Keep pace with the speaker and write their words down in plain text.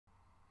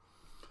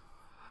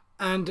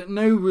And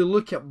now we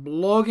look at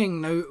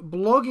blogging. Now,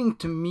 blogging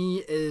to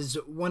me is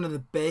one of the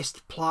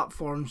best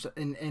platforms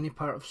in any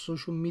part of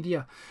social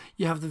media.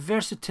 You have the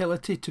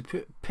versatility to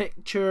put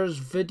pictures,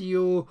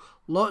 video,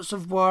 lots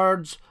of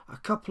words, a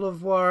couple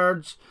of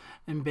words,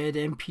 embed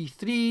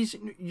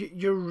MP3s.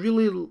 You're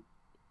really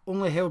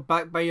only held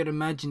back by your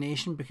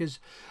imagination, because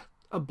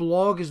a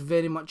blog is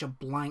very much a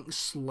blank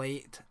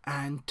slate.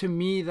 And to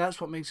me, that's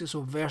what makes it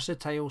so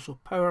versatile, so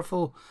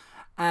powerful.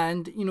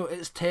 And, you know,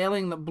 it's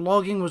telling that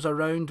blogging was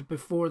around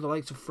before the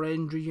likes of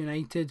Friends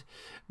Reunited,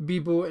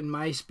 Bebo and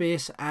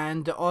MySpace,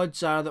 and the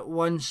odds are that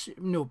once, you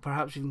know,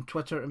 perhaps even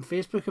Twitter and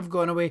Facebook have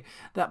gone away,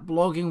 that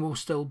blogging will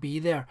still be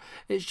there.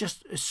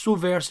 It's so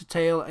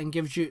versatile and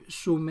gives you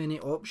so many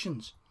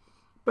options.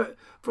 But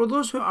for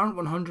those who aren't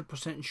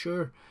 100%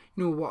 sure,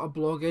 you know, what a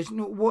blog is, you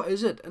know, what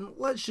is it? And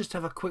let's just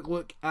have a quick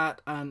look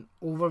at an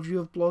overview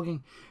of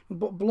blogging.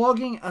 But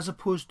blogging, as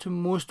opposed to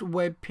most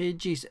web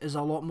pages, is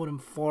a lot more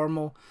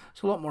informal.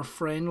 It's a lot more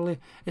friendly.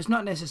 It's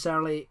not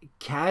necessarily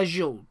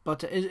casual,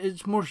 but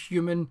it's more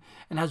human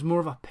and has more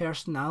of a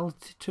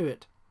personality to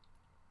it.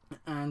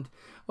 And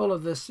all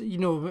of this, you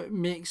know,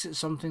 makes it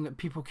something that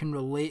people can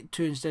relate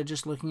to, instead of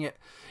just looking at,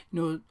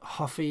 you know,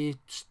 huffy,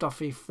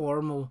 stuffy,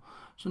 formal,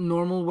 so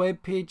normal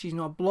web pages. You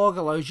know, a blog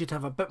allows you to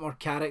have a bit more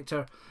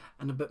character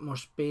and a bit more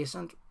space,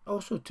 and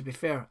also, to be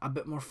fair, a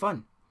bit more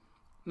fun.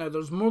 Now,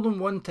 there's more than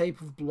one type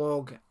of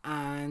blog,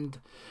 and,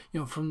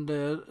 you know, from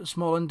the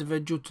small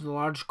individual to the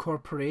large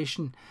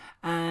corporation.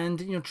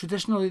 And, you know,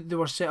 traditionally they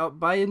were set up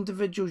by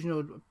individuals, you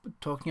know,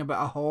 talking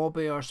about a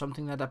hobby or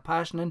something they had a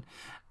passion in.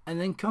 And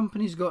then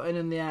companies got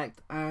in the act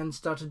and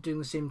started doing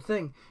the same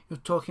thing, you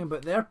know, talking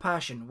about their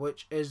passion,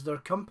 which is their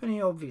company,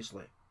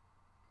 obviously.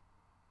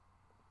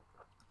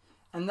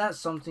 And that's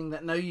something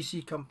that now you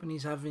see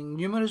companies having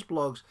numerous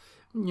blogs.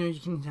 You know, you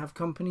can have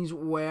companies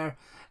where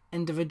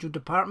individual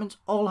departments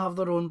all have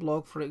their own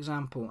blog, for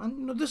example. And,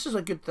 you know, this is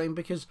a good thing,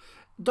 because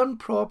done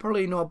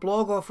properly, you know, a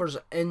blog offers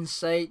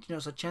insight, you know,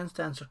 it's a chance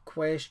to answer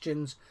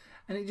questions,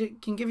 and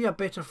it can give you a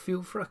better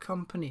feel for a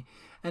company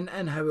and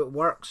how it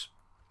works.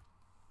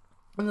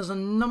 And there's a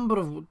number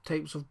of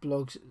types of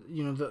blogs.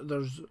 You know,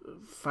 there's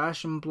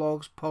fashion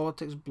blogs,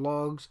 politics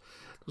blogs,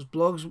 there's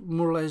blogs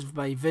more or less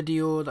by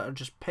video that are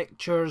just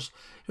pictures.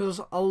 You know,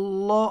 there's a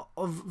lot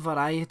of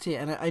variety,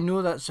 and I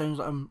know that sounds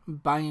like I'm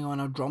banging on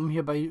a drum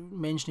here by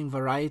mentioning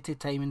variety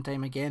time and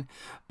time again,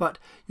 but,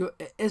 you know,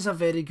 it is a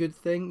very good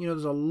thing. You know,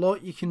 there's a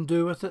lot you can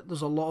do with it.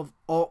 There's a lot of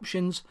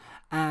options,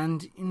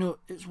 and, you know,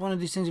 it's one of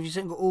these things, if you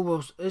sit and go, oh,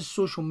 well, is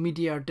social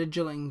media or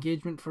digital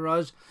engagement for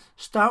us?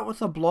 Start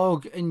with a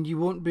blog and you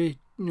won't be,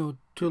 you know,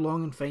 too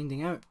long in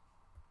finding out.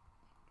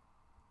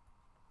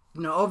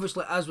 Now,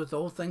 obviously, as with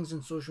all things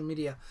in social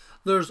media,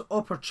 there's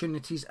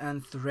opportunities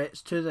and threats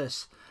to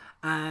this.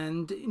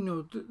 And, you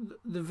know,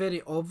 the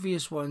very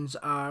obvious ones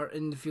are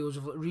in the fields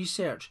of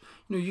research.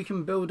 You know, you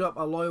can build up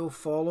a loyal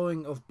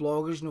following of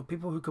bloggers, you know,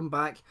 people who come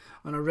back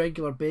on a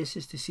regular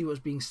basis to see what's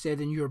being said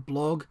in your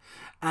blog,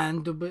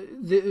 and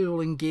they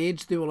will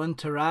engage, they will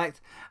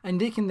interact,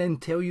 and they can then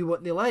tell you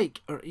what they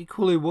like, or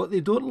equally what they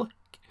don't like.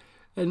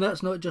 And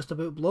that's not just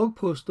about blog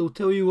posts. They'll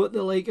tell you what they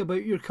like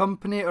about your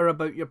company or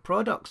about your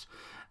products.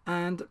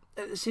 And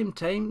at the same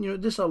time, you know,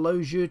 this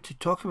allows you to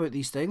talk about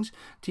these things,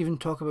 to even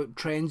talk about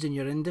trends in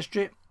your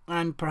industry,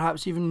 and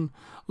perhaps even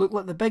look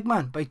like the big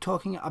man by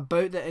talking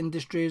about the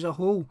industry as a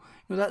whole.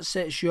 You know, that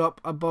sets you up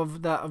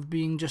above that of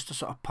being just a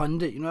sort of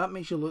pundit. You know, that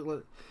makes you look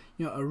like,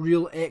 you know, a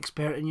real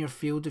expert in your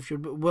field if you're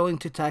willing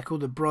to tackle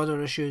the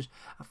broader issues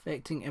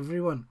affecting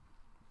everyone.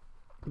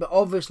 But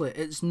obviously,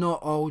 it's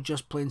not all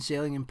just plain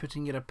sailing and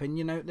putting your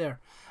opinion out there.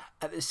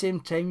 At the same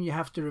time, you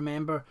have to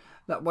remember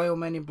that while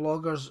many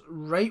bloggers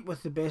write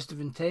with the best of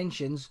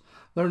intentions,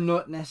 they're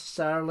not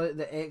necessarily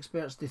the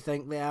experts they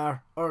think they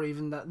are, or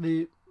even that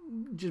they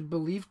just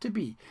believe to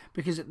be.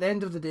 Because at the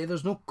end of the day,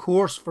 there's no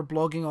course for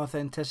blogging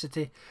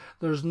authenticity.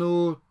 There's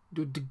no,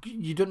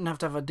 you don't have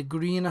to have a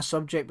degree in a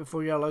subject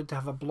before you're allowed to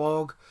have a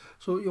blog.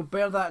 So you'll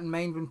bear that in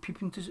mind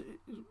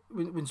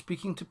when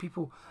speaking to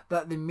people,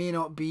 that they may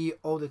not be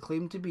all they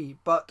claim to be.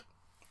 But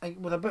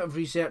with a bit of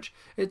research,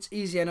 it's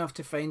easy enough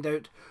to find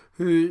out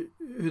who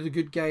the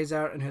good guys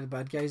are and who the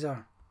bad guys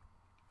are.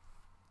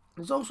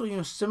 There's also, you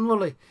know,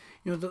 similarly,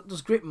 you know,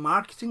 there's great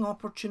marketing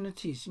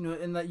opportunities, you know,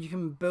 in that you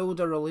can build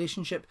a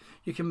relationship,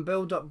 you can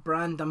build up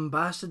brand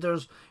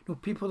ambassadors, you know,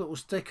 people that will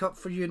stick up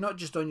for you, not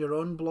just on your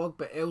own blog,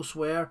 but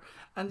elsewhere.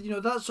 And, you know,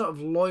 that sort of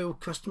loyal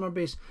customer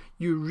base,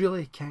 you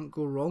really can't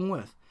go wrong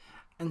with.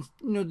 And,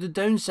 you know, the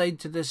downside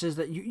to this is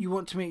that you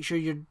want to make sure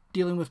you're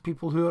dealing with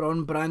people who are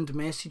on brand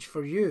message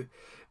for you,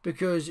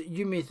 because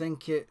you may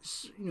think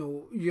it's, you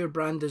know, your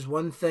brand is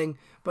one thing,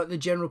 but the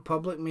general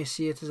public may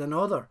see it as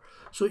another.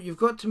 So you've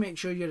got to make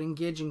sure you're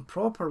engaging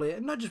properly,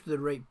 and not just with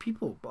the right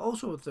people, but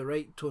also with the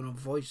right tone of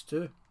voice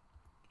too.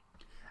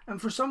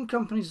 And for some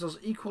companies, there's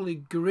equally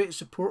great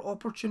support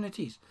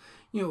opportunities.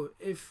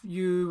 If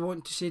you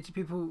want to say to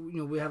people,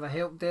 we have a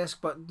help desk,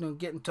 but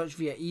get in touch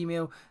via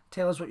email,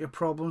 tell us what your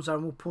problems are,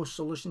 and we'll post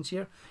solutions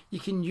here. You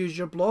can use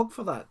your blog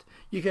for that.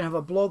 You can have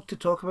a blog to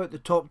talk about the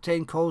top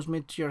 10 calls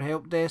made to your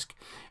help desk,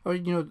 or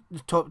the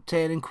top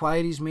 10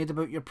 inquiries made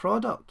about your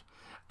product.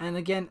 And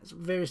again, it's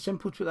very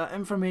simple to put that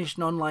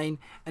information online,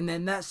 and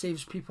then that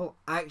saves people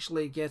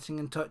actually getting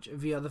in touch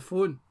via the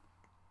phone.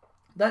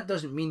 That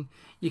doesn't mean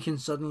you can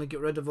suddenly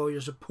get rid of all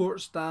your support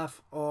staff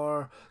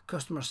or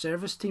customer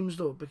service teams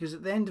though, because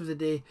at the end of the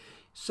day,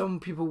 some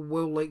people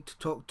will like to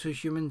talk to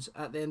humans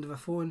at the end of a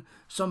phone.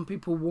 Some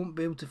people won't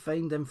be able to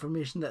find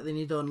information that they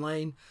need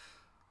online,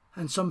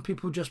 and some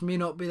people just may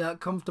not be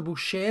that comfortable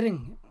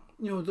sharing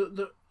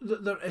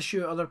their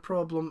issue or their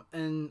problem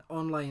in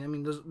online. I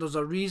mean, there's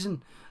a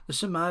reason the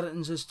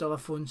Samaritans is still a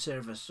phone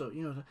service. So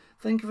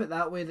think of it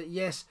that way, that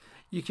yes,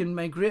 you can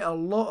migrate a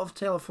lot of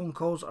telephone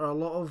calls or a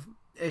lot of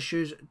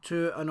issues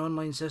to an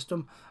online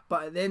system,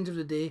 but at the end of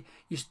the day,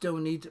 you still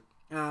need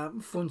a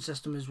phone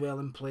system as well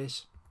in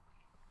place.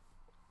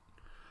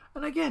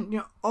 And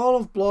again, all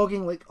of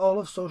blogging, like all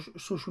of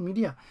social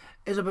media,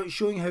 is about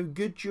showing how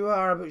good you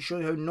are, about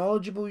showing how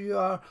knowledgeable you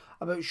are,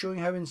 about showing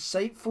how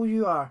insightful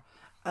you are.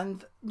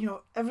 And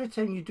every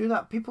time you do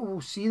that, people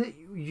will see that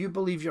you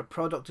believe your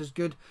product is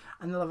good,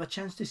 and they'll have a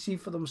chance to see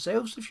for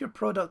themselves if your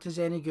product is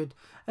any good.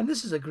 And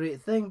this is a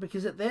great thing,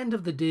 because at the end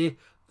of the day,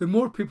 the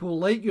more people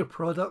like your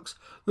products,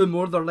 the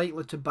more they're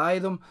likely to buy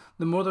them,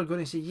 the more they're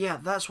going to say, yeah,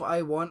 that's what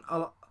I want,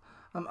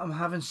 I'm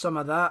having some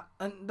of that.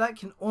 And that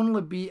can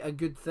only be a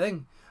good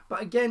thing.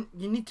 But again,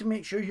 you need to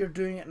make sure you're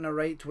doing it in the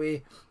right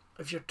way.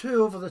 If you're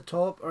too over the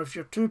top, or if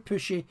you're too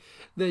pushy,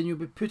 then you'll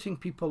be putting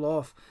people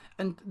off.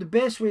 And the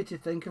best way to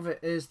think of it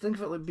is, think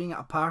of it like being at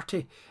a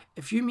party.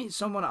 If you meet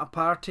someone at a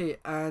party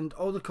and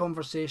all the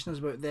conversation is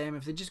about them,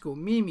 if they just go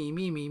me, me,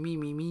 me, me, me,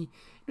 me, me,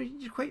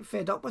 you're quite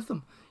fed up with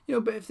them.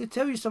 But if they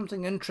tell you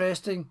something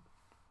interesting,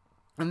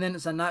 and then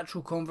it's a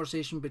natural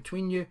conversation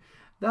between you,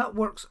 that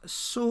works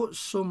so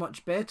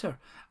much better,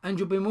 and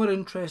you'll be more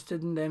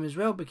interested in them as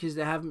well, because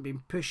they haven't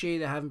been pushy,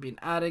 they haven't been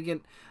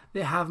arrogant,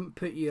 they haven't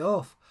put you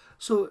off.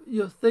 So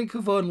think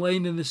of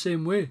online in the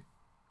same way.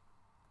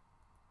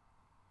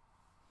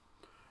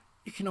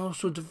 You can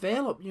also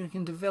develop. You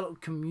can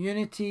develop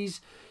communities.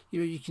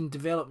 You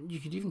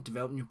could even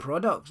develop new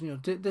products.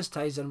 This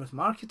ties in with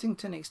marketing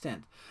to an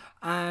extent,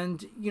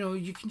 and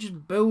you can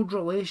just build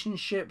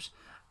relationships,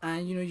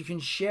 and you can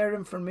share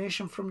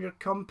information from your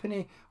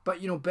company.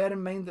 But bear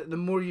in mind that the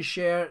more you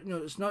share,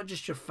 it's not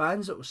just your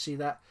fans that will see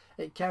that.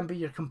 It can be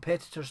your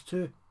competitors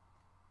too.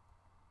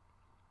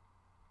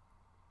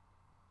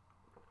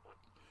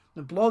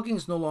 Now, blogging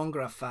is no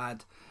longer a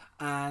fad,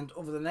 and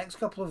over the next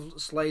couple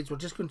of slides, we're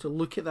just going to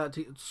look at that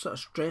to sort of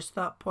stress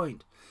that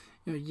point.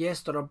 Yes,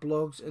 there are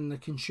blogs in the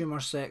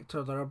consumer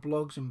sector, there are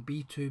blogs in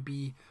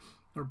B2B,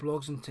 there are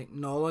blogs in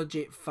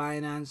technology,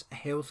 finance,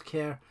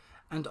 healthcare,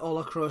 and all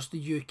across the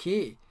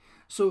UK.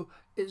 So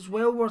it's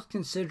well worth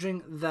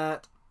considering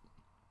that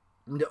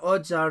the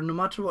odds are, no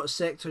matter what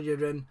sector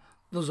you're in,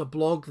 there's a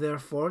blog there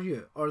for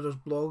you, or there's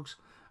blogs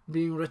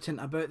being written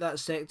about that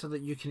sector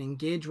that you can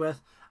engage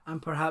with, and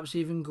perhaps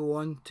even go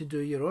on to do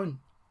your own.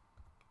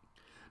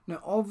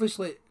 Now,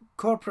 obviously,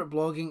 corporate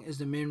blogging is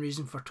the main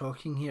reason for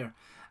talking here,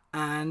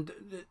 and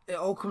it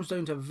all comes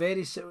down to a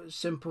very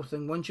simple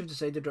thing. Once you've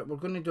decided, right, we're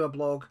going to do a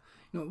blog,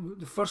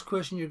 the first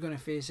question you're going to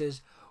face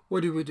is,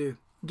 what do we do?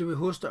 Do we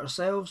host it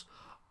ourselves,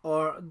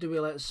 or do we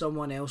let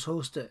someone else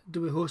host it? Do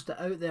we host it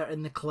out there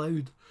in the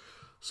cloud,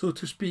 so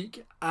to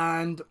speak?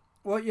 And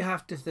what you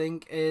have to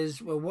think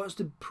is, well, what's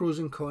the pros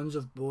and cons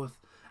of both?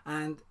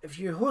 And if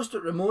you host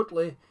it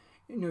remotely,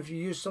 if you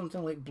use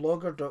something like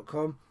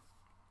blogger.com,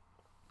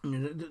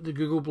 the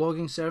Google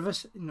blogging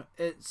service,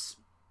 it's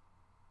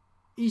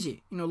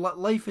easy.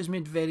 Life is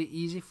made very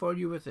easy for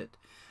you with it,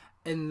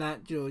 in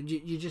that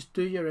you just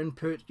do your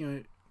input.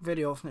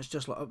 Very often it's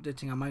just like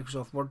updating a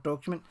Microsoft Word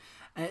document,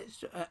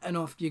 and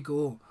off you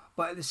go.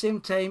 But at the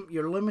same time,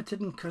 you're limited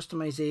in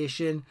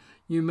customization.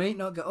 You might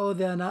not get all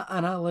the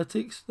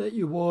analytics that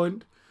you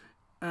want,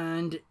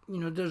 and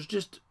there's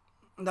just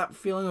that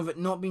feeling of it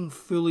not being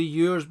fully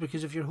yours,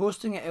 because if you're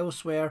hosting it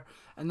elsewhere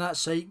and that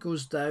site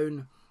goes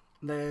down,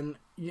 then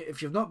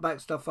if you've not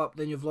backed stuff up,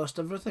 then you've lost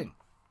everything.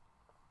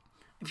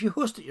 If you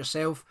host it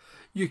yourself,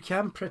 you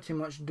can pretty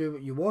much do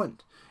what you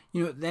want.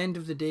 At the end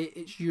of the day,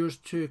 it's yours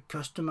to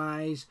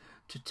customize,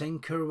 to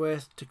tinker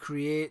with, to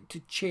create, to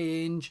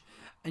change,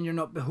 and you're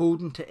not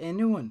beholden to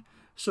anyone.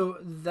 So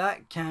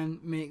that can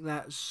make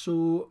that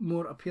so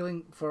more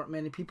appealing for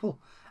many people.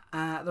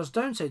 There's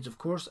downsides, of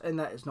course, in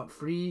that it's not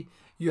free.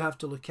 You have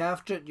to look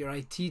after it. Your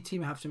IT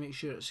team have to make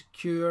sure it's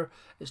secure.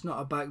 It's not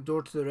a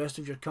backdoor to the rest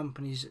of your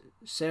company's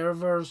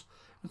servers.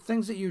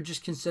 Things that you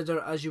just consider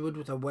as you would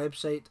with a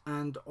website,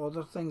 and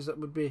other things that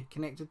would be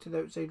connected to the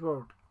outside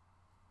world.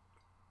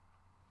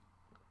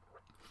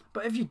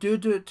 But if you do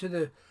it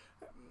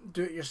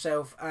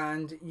yourself,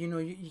 and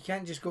you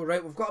can't just go,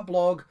 right, we've got a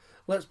blog,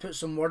 let's put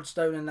some words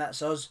down and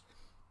that's us.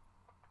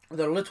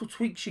 There are little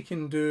tweaks you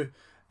can do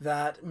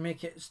that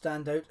make it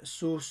stand out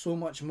so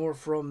much more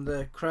from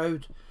the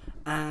crowd.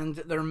 And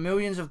there are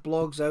millions of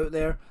blogs out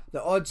there.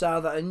 The odds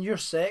are that in your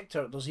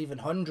sector there's even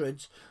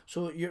hundreds,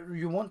 so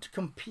you want to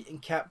compete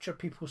and capture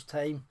people's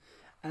time.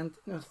 And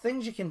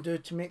things you can do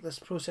to make this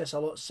process a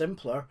lot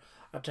simpler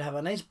are to have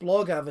a nice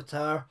blog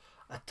avatar,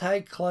 a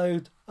tag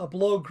cloud, a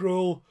blog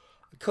role,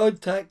 a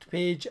contact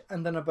page,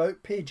 and an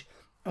about page.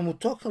 And we'll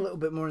talk a little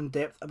bit more in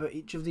depth about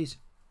each of these.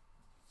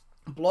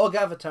 Blog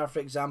avatar, for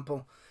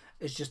example,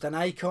 is just an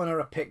icon or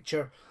a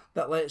picture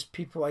that lets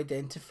people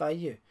identify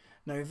you.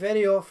 Now,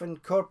 very often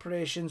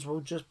corporations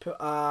will just put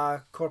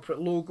a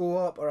corporate logo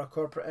up or a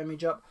corporate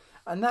image up,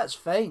 and that's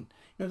fine.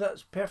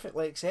 That's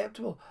perfectly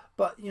acceptable.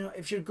 But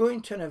if you're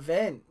going to an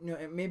event,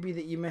 it may be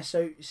that you miss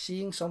out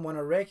seeing someone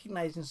or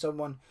recognizing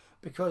someone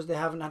because they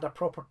haven't had a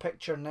proper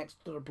picture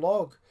next to their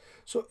blog.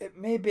 So it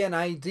may be an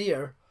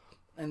idea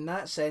in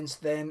that sense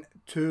then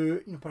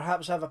to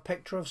perhaps have a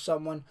picture of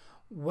someone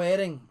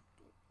wearing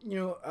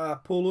a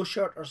polo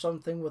shirt or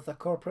something with a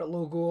corporate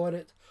logo on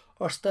it,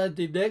 or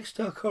standing next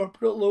to a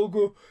corporate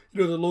logo,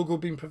 the logo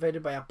being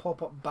provided by a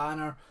pop-up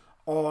banner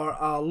or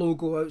a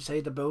logo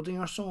outside a building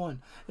or so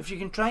on. If you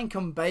can try and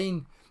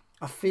combine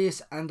a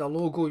face and a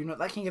logo,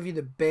 that can give you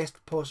the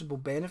best possible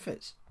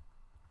benefits.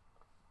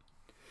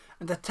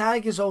 And a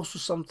tag is also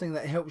something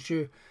that helps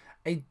you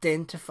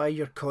identify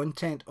your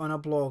content on a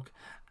blog.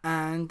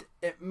 And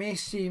it may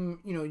seem,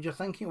 you're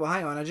thinking, well,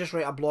 hang on, I just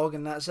write a blog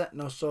and that's it.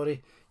 No,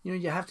 sorry.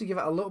 You have to give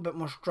it a little bit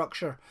more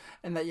structure,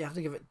 in that you have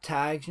to give it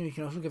tags. You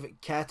can also give it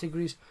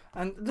categories.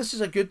 And this is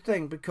a good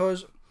thing,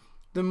 because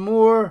the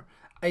more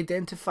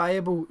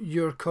identifiable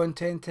your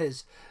content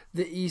is,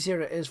 the easier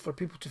it is for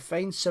people to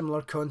find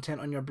similar content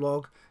on your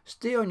blog,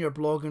 stay on your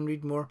blog and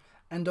read more.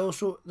 And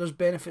also there's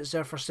benefits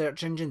there for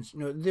search engines.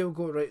 They'll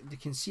go, right, they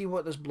can see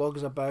what this blog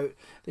is about,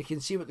 they can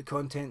see what the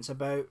content's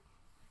about,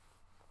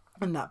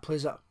 and that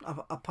plays a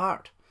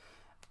part.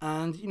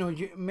 And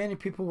many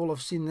people will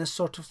have seen this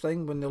sort of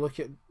thing when they look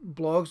at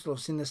blogs. They'll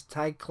have seen this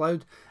tag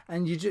cloud,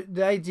 and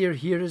the idea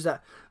here is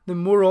that the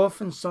more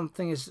often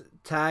something is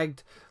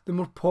tagged, the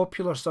more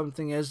popular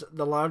something is,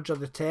 the larger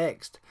the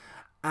text.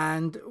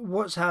 And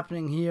what's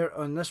happening here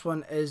on this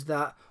one is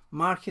that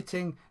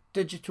marketing,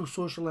 digital,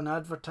 social, and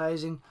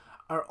advertising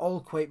are all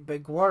quite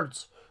big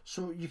words.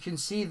 So you can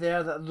see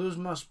there that those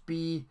must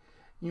be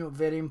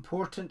very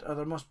important, or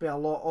there must be a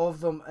lot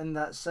of them in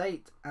that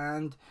site.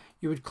 And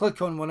you would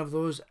click on one of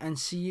those and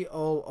see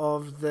all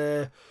of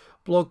the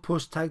blog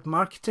post tagged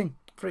marketing,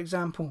 for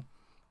example.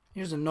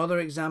 Here's another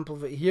example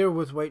of it here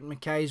with White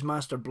Mackay's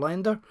Master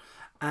Blender.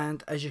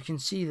 And as you can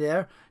see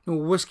there,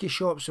 whiskey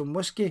shops and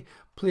whiskey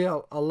play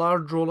a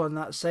large role on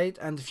that site.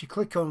 And if you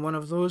click on one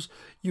of those,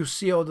 you'll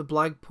see all the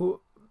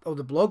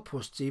blog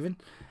posts even.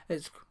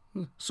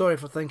 Sorry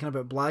for thinking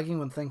about blagging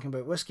when thinking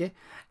about whiskey.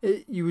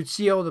 You would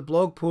see all the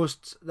blog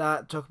posts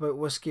that talk about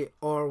whiskey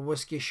or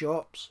whiskey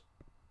shops.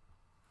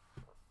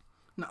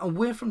 Now,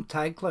 away from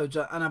tag clouds,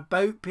 an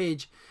about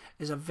page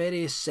is a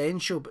very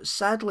essential, but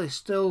sadly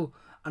still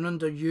an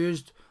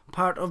underused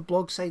part of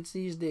blog sites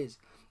these days.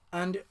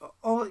 And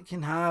all it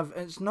can have,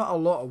 it's not a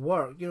lot of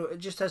work. It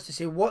just has to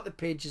say what the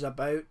page is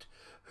about,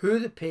 who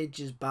the page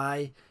is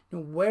by,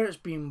 where it's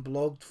being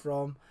blogged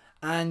from,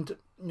 and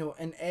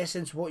in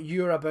essence what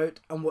you're about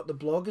and what the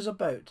blog is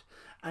about.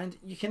 And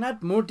you can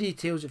add more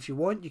details if you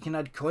want. You can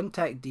add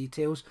contact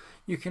details,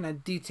 you can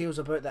add details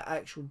about the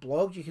actual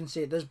blog. You can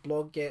say this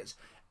blog gets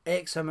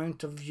X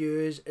amount of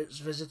views, it's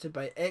visited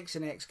by X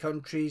in X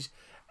countries.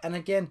 And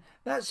again,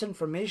 that's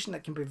information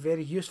that can be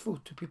very useful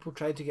to people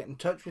trying to get in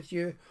touch with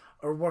you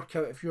or work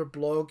out if your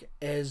blog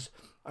is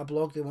a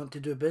blog they want to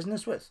do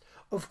business with.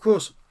 Of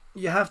course,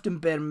 you have to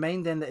bear in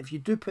mind then that if you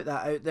do put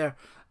that out there,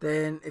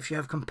 then if you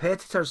have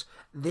competitors,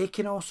 they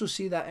can also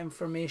see that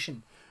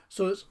information.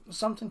 So it's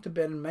something to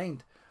bear in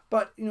mind.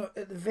 But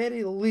at the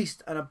very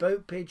least, an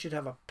about page should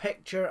have a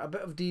picture, a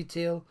bit of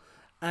detail,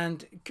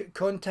 and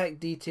contact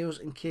details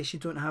in case you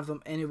don't have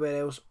them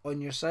anywhere else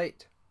on your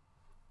site.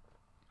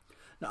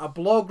 Now, a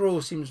blog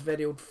roll seems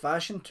very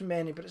old-fashioned to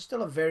many, but it's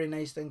still a very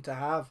nice thing to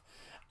have.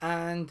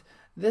 And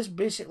this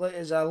basically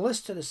is a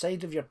list to the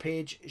side of your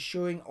page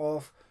showing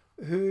off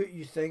who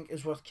you think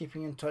is worth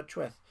keeping in touch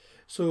with.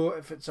 So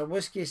if it's a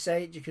whiskey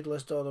site, you could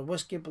list all the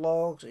whiskey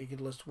blogs, or you could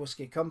list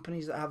whiskey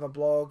companies that have a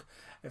blog.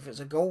 If it's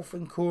a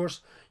golfing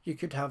course, you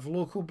could have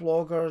local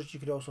bloggers, you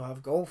could also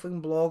have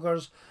golfing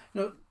bloggers.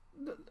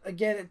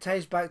 Again, it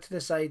ties back to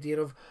this idea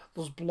of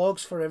there's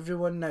blogs for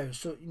everyone now.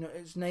 So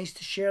it's nice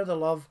to share the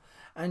love,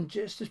 and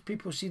just as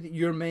people see that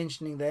you're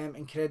mentioning them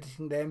and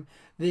crediting them,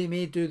 they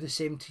may do the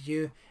same to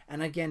you.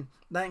 And again,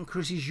 that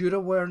increases your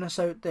awareness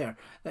out there.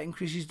 That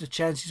increases the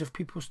chances of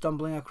people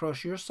stumbling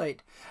across your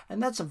site.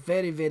 And that's a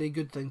very, very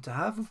good thing to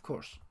have, of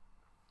course.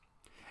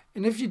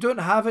 And if you don't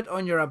have it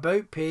on your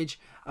about page,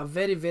 a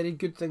very, very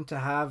good thing to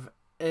have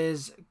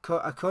is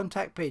a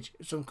contact page,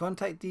 some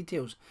contact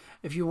details.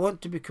 If you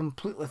want to be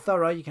completely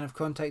thorough, you can have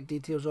contact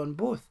details on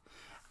both.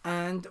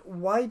 And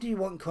why do you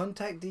want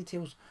contact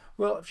details?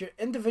 Well, if you're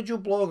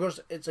individual bloggers,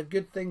 it's a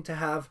good thing to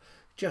have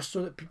just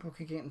so that people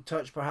can get in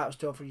touch, perhaps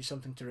to offer you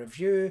something to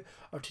review,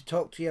 or to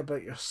talk to you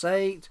about your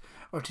site,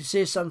 or to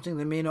say something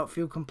they may not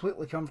feel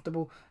completely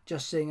comfortable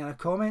just saying in a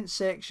comment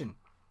section.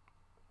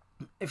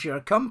 If you're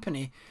a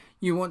company,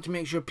 you want to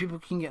make sure people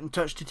can get in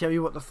touch to tell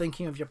you what they're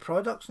thinking of your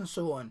products and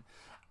so on.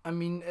 I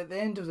mean, at the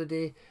end of the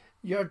day,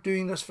 you're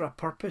doing this for a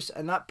purpose,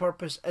 and that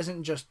purpose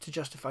isn't just to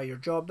justify your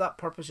job. That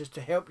purpose is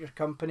to help your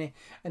company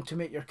and to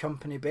make your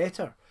company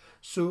better.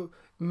 So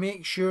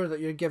make sure that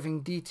you're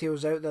giving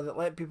details out there that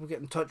let people get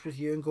in touch with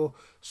you and go,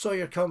 saw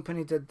your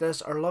company did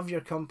this, or love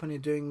your company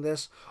doing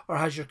this, or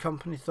has your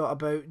company thought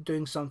about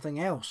doing something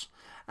else?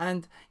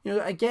 And, you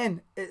know,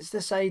 again, it's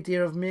this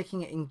idea of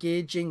making it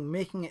engaging,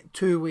 making it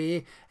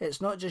two-way.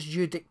 It's not just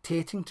you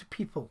dictating to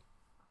people.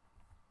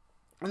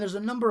 And there's a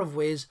number of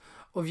ways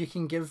of you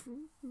can give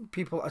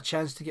people a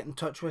chance to get in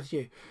touch with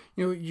you.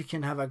 You know, you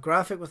can have a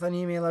graphic with an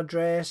email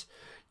address,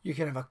 you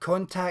can have a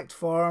contact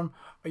form,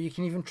 or you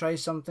can even try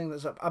something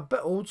that's a bit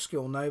old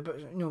school now, but,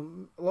 you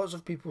know, lots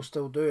of people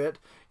still do it.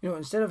 You know,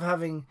 instead of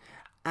having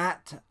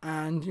at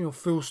and, you know,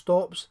 full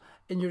stops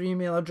in your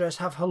email address,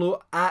 have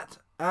hello at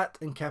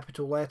in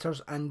capital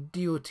letters and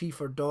dot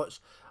for dots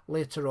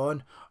later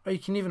on. Or you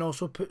can even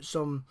also put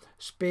some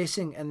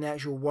spacing in the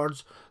actual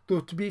words,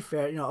 though to be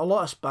fair, you know, a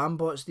lot of spam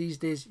bots these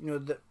days, you know,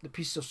 the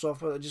pieces of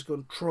software that just go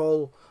and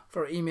troll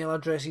for email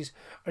addresses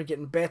are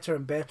getting better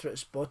and better at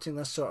spotting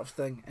this sort of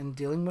thing and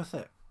dealing with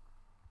it.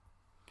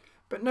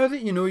 But now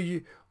that you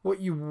know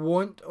what you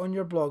want on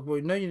your blog, well,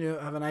 now you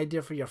have an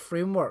idea for your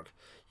framework,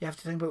 you have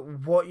to think about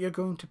what you're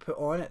going to put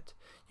on it.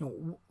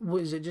 You know,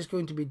 is it just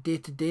going to be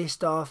day-to-day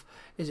stuff?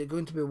 Is it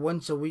going to be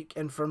once a week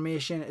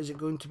information? Is it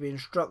going to be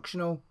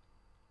instructional?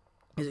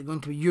 Is it going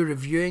to be you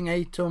reviewing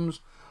items?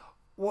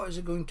 What is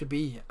it going to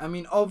be? I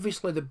mean,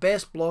 obviously the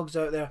best blogs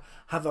out there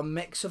have a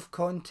mix of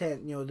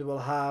content. You know, they will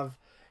have,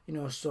 you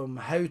know, some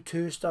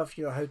how-to stuff,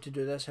 you know, how to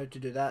do this, how to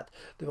do that.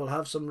 They will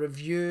have some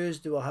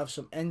reviews, they will have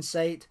some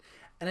insight.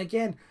 And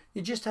again,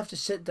 you just have to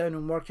sit down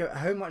and work out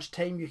how much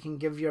time you can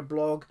give your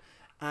blog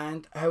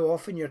and how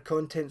often your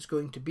content's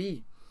going to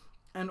be.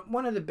 And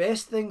one of the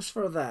best things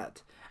for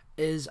that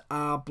is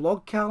a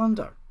blog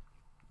calendar.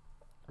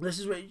 This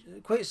is what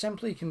quite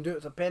simply you can do it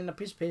with a pen and a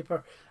piece of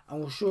paper, and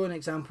we'll show an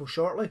example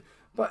shortly.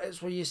 But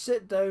it's where you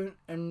sit down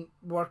and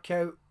work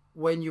out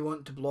when you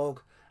want to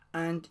blog.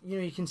 And, you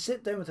know, you can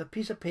sit down with a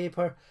piece of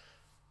paper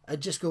and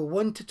just go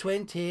 1 to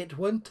 28,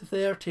 1 to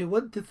 30,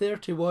 1 to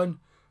 31,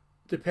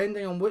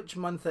 depending on which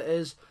month it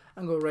is,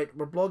 and go, right,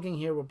 we're blogging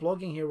here, we're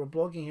blogging here, we're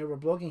blogging here, we're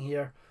blogging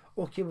here.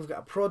 Okay, we've got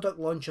a product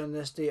launch on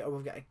this date, or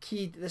we've got a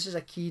key, this is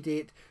a key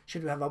date,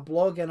 should we have a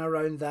blog in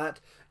around that?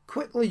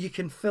 Quickly you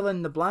can fill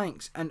in the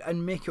blanks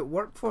and make it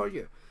work for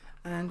you.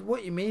 And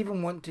what you may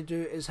even want to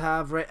do is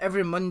have, right,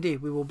 every Monday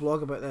we will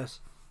blog about this,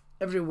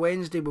 every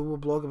Wednesday we will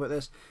blog about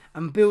this,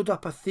 and build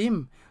up a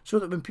theme so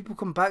that when people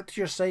come back to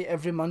your site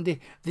every Monday,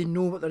 they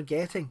know what they're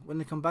getting. When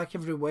they come back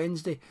every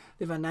Wednesday,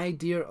 they have an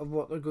idea of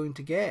what they're going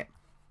to get.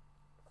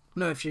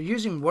 Now, if you're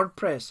using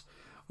WordPress,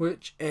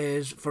 which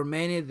is for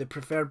many the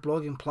preferred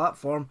blogging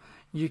platform,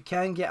 you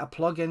can get a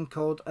plugin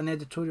called an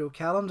editorial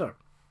calendar,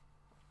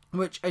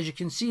 which, as you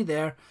can see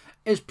there,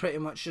 is pretty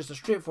much just a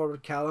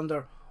straightforward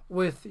calendar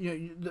with,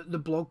 you know, the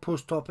blog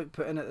post topic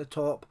put in at the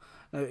top.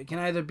 Now, it can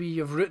either be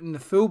you've written the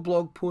full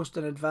blog post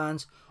in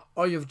advance,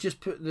 or you've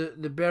just put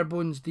the bare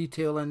bones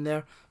detail in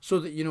there so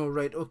that you know,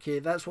 right, okay,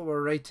 that's what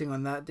we're writing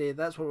on that day,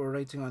 that's what we're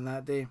writing on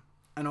that day,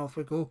 and off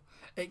we go.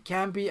 It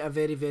can be a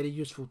very, very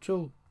useful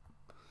tool.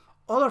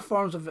 Other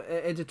forms of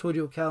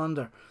editorial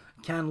calendar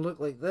can look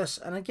like this,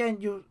 and again,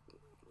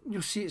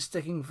 you'll see it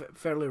sticking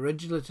fairly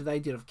rigidly to the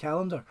idea of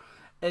calendar,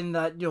 in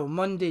that, you know,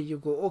 Monday you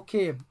go,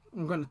 okay,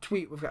 I'm going to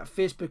tweet, we've got a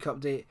Facebook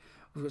update,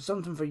 we've got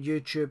something for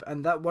YouTube,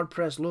 and that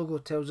WordPress logo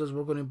tells us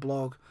we're going to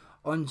blog.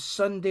 On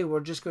Sunday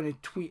we're just going to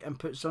tweet and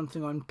put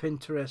something on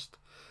Pinterest.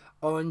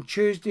 On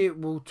Tuesday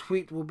we'll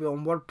tweet, we'll be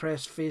on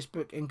WordPress,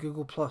 Facebook and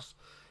Google+.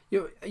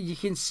 You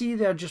can see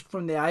there just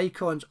from the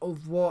icons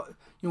of what,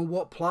 you know,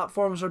 what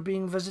platforms are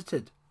being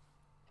visited.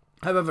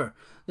 However,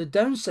 the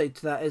downside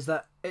to that is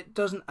that it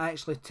doesn't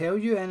actually tell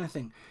you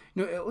anything.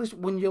 You know, at least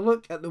when you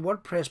look at the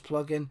WordPress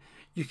plugin,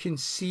 you can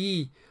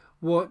see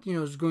what, you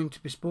know, is going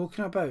to be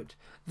spoken about.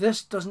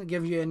 This doesn't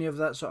give you any of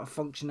that sort of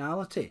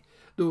functionality,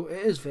 though it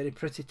is very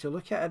pretty to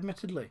look at,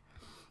 admittedly.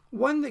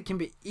 One that can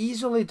be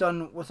easily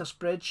done with a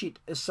spreadsheet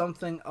is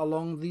something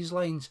along these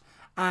lines,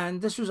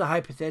 and this was a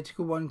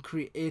hypothetical one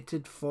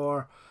created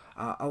for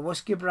a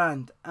whiskey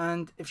brand.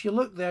 And if you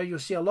look there, you'll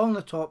see along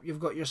the top you've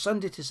got your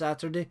Sunday to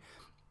Saturday,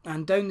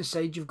 and down the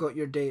side you've got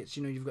your dates.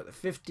 You know, you've got the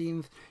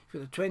 15th,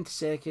 you've got the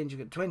 22nd, you've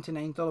got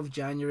 29th of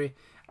January,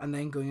 and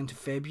then going into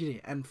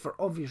February. And for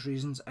obvious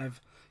reasons,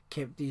 I've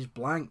kept these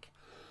blank.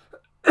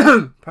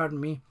 Pardon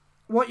me.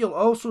 What you'll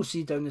also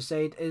see down the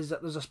side is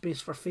that there's a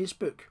space for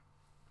Facebook.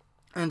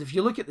 And if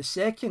you look at the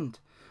second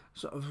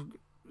sort of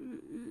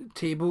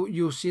table,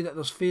 you'll see that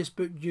there's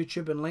Facebook,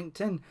 YouTube and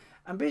LinkedIn.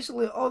 And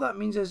basically all that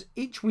means is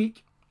each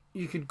week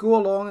you could go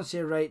along and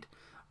say, right,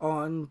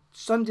 on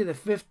Sunday the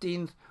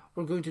 15th,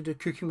 we're going to do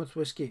cooking with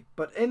whiskey.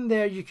 But in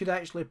there you could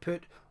actually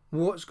put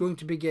what's going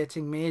to be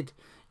getting made.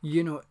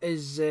 You know,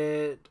 is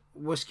it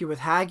whiskey with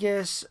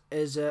haggis?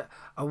 Is it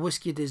a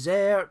whiskey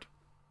dessert?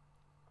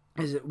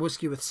 Is it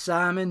whiskey with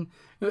salmon?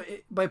 You know,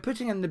 by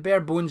putting in the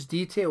bare bones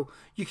detail,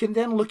 you can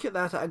then look at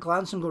that at a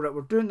glance and go, right,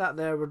 we're doing that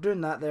there, we're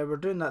doing that there, we're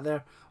doing that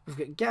there. We've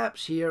got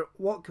gaps here.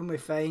 What can we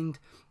find?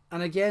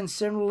 And again,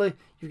 similarly,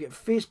 you've got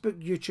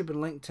Facebook, YouTube, and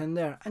LinkedIn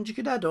there, and you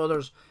could add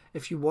others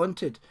if you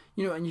wanted.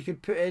 You know, and you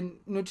could put in,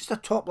 you know, just a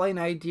top line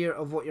idea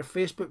of what your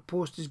Facebook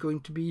post is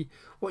going to be,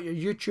 what your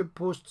YouTube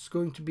post is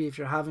going to be if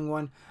you're having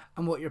one,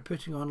 and what you're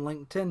putting on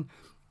LinkedIn.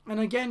 And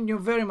again, you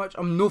know, very much,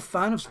 I'm no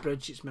fan of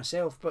spreadsheets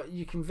myself, but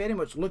you can very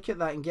much look at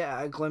that and get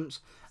at a glimpse,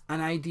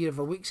 an idea of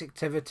a week's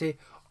activity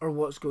or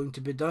what's going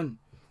to be done.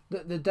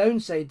 The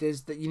downside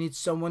is that you need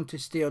someone to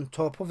stay on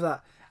top of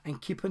that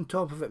and keep on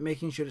top of it,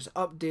 making sure it's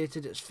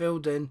updated, it's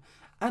filled in,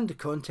 and the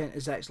content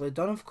is actually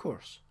done, of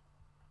course.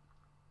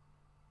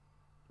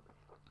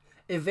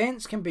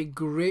 Events can be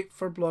great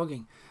for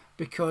blogging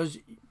because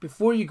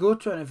before you go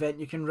to an event,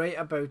 you can write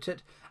about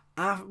it.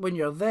 When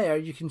you're there,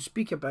 you can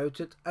speak about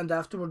it, and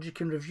afterwards you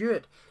can review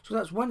it. So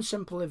that's one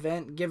simple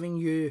event giving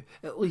you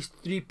at least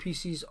 3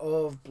 pieces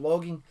of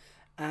blogging,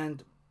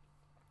 and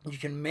you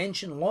can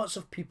mention lots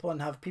of people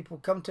and have people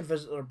come to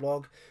visit their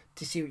blog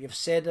to see what you've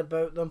said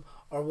about them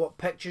or what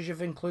pictures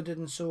you've included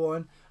and so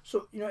on.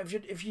 So, you know,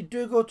 if you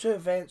do go to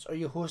events or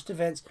you host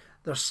events,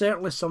 there's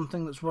certainly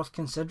something that's worth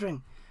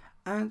considering.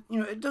 And, you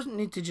know, it doesn't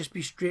need to just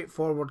be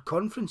straightforward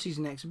conferences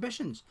and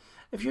exhibitions.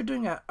 If you're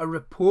doing a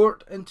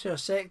report into a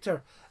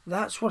sector,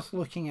 that's worth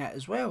looking at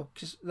as well,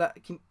 because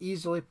that can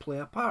easily play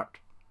a part.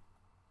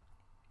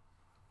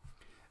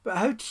 But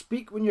how to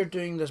speak when you're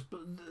doing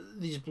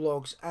these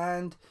blogs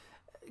and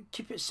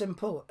keep it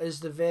simple is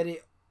the very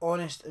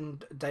honest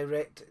and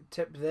direct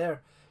tip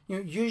there. You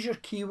know, use your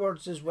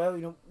keywords as well.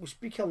 You know, we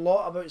speak a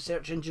lot about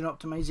search engine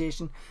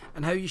optimization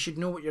and how you should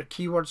know what your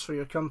keywords for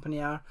your company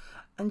are.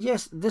 And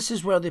yes, this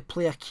is where they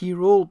play a key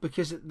role,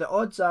 because the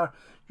odds are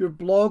your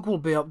blog will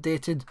be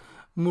updated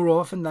more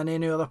often than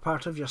any other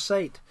part of your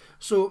site.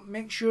 So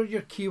make sure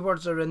your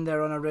keywords are in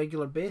there on a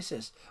regular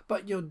basis.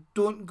 But you know,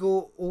 don't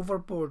go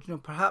overboard. You know,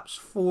 perhaps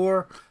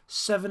 4,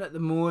 7 at the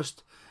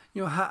most.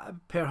 You know,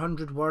 per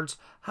 100 words,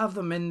 have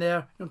them in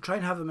there. You know, try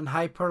and have them in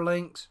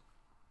hyperlinks.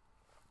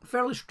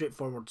 Fairly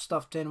straightforward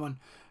stuff to anyone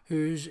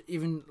who's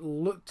even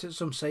looked at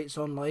some sites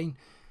online.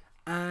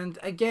 And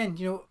again,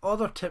 you know,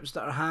 other tips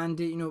that are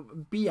handy, you know,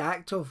 be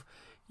active.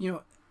 You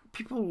know,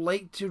 people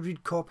like to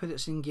read copy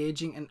that's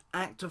engaging, and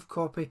active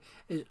copy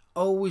is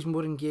always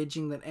more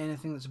engaging than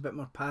anything that's a bit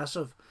more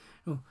passive.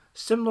 You know,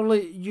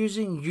 similarly,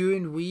 using you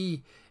and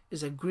we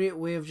is a great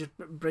way of just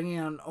bringing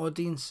an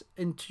audience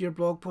into your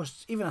blog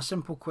posts. Even a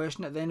simple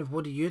question at the end of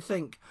what do you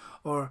think,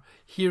 or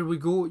here we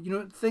go, you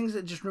know, things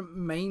that just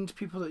remind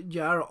people that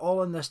you are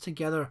all in this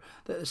together,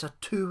 that it's a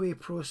two-way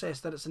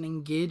process, that it's an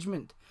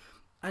engagement.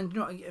 And, you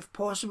know, if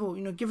possible,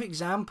 you know, give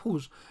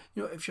examples.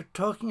 You know, if you're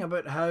talking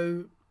about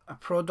how a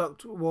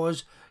product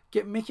was,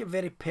 make it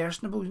very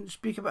personable.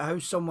 Speak about how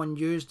someone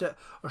used it,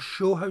 or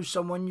show how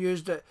someone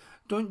used it.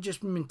 Don't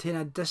just maintain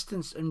a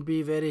distance and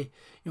be very,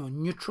 you know,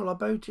 neutral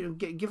about it. You know,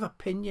 give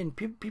opinion.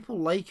 People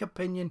like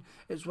opinion.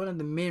 It's one of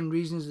the main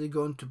reasons they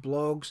go into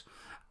blogs,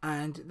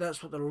 and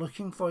that's what they're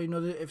looking for. You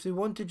know, if they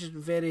want to just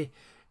very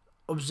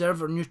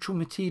observer neutral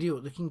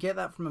material, they can get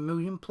that from a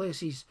million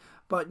places.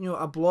 But, you know,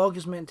 a blog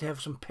is meant to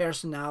have some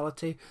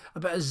personality, a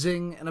bit of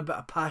zing, and a bit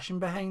of passion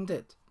behind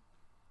it.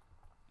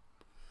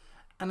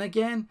 And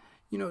again,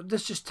 you know,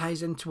 this just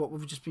ties into what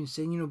we've just been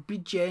saying. You know, be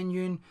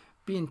genuine,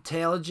 be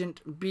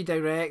intelligent, be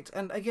direct.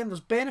 And again,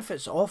 there's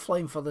benefits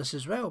offline for this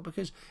as well,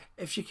 because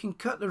if you can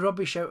cut the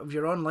rubbish out of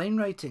your online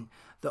writing,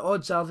 the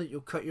odds are that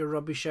you'll cut your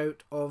rubbish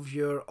out of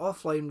your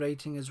offline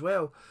writing as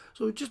well.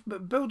 So just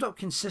build up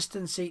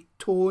consistency,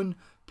 tone,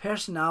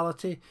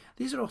 personality.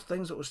 These are all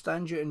things that will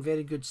stand you in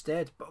very good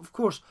stead. But of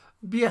course,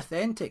 be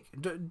authentic.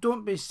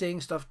 Don't be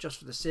saying stuff just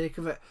for the sake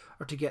of it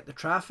or to get the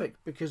traffic,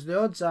 because the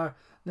odds are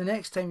the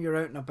next time you're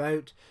out and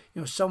about,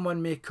 you know,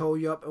 someone may call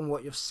you up on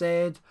what you've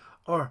said,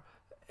 or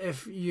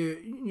if you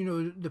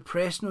know, the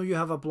press know you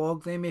have a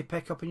blog, they may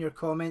pick up on your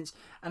comments,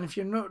 and if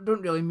you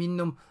don't really mean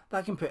them,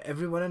 that can put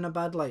everyone in a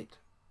bad light.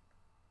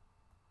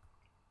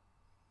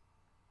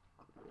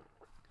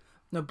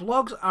 Now,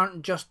 blogs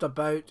aren't just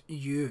about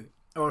you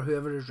or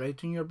whoever is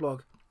writing your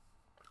blog.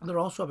 They're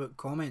also about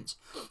comments.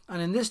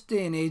 And in this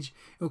day and age,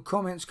 you know,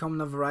 comments come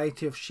in a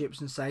variety of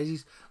shapes and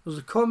sizes. There's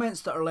the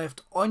comments that are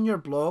left on your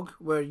blog,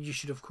 where you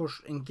should of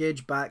course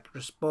engage back,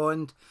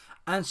 respond,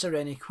 answer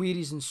any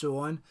queries and so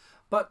on.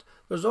 But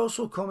there's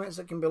also comments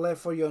that can be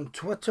left for you on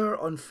Twitter,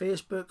 on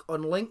Facebook,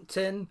 on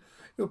LinkedIn.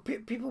 You know,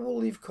 people will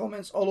leave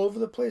comments all over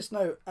the place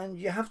now, and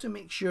you have to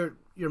make sure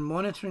you're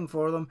monitoring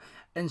for them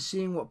and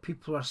seeing what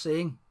people are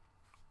saying.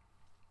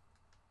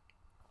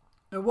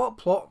 Now, what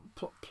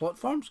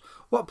platforms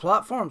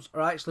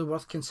are actually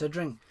worth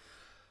considering?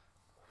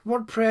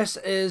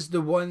 WordPress is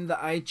the one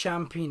that I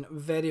champion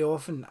very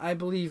often. I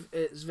believe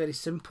it's very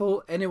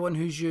simple. Anyone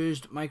who's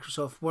used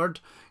Microsoft Word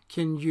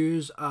can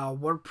use a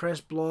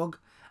WordPress blog,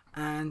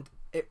 and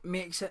it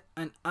makes it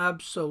an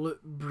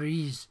absolute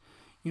breeze.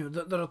 You know,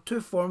 there are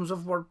two forms of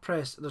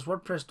WordPress. There's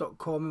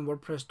WordPress.com and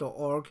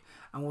WordPress.org,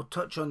 and we'll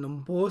touch on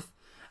them both.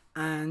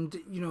 And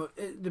you know,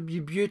 the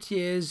beauty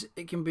is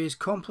it can be as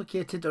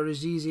complicated or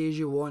as easy as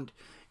you want.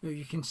 You know,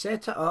 you can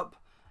set it up,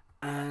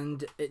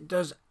 and it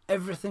does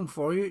everything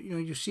for you. You know,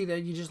 you see there,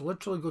 you just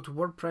literally go to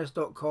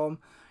WordPress.com,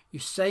 you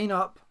sign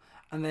up,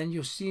 and then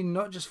you'll see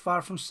not just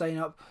far from sign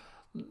up,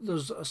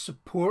 there's a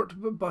support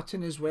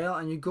button as well,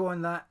 and you go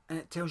on that, and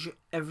it tells you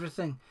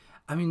everything.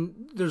 I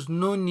mean, there's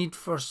no need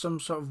for some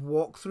sort of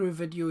walkthrough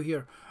video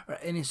here or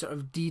any sort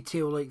of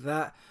detail like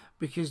that,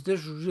 because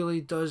this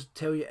really does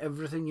tell you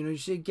everything. You know, you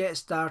say get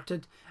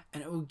started,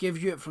 and it will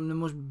give you it from the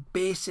most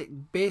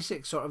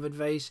basic sort of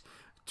advice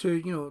to,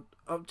 you know,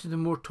 up to the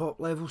more top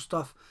level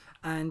stuff.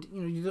 And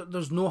you know,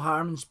 there's no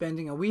harm in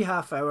spending a wee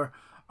half hour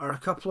or a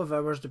couple of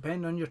hours,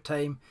 depending on your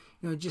time,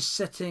 you know, just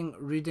sitting,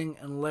 reading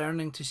and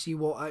learning to see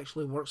what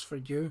actually works for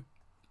you.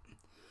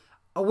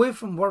 Away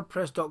from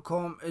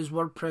WordPress.com is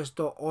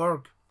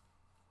WordPress.org.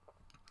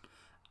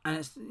 And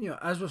it's, you know,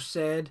 as we've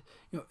said,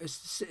 you know,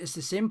 it's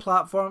the same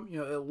platform. You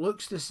know, it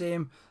looks the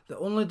same. The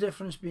only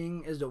difference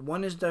being is that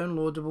one is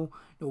downloadable.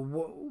 You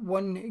know,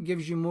 one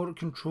gives you more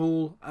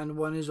control, and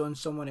one is on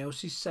someone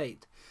else's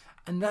site.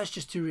 And that's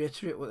just to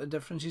reiterate what the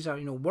differences are.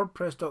 You know,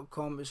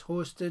 WordPress.com is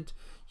hosted.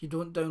 You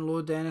don't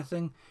download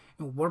anything.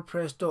 You know,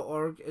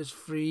 WordPress.org is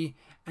free,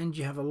 and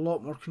you have a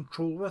lot more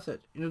control with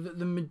it. You know,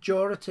 the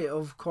majority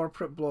of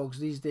corporate blogs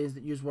these days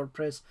that use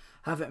WordPress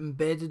have it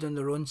embedded on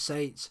their own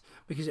sites,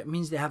 because it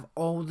means they have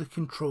all the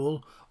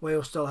control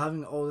while still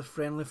having all the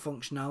friendly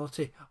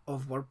functionality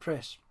of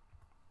WordPress.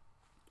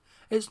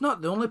 It's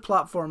not the only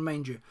platform,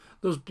 mind you.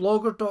 There's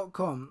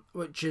Blogger.com,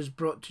 which is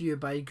brought to you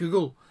by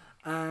Google,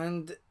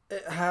 and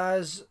it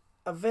has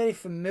a very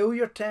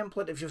familiar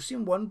template. If you've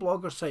seen one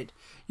Blogger site,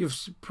 you've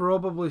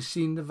probably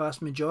seen the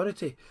vast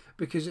majority,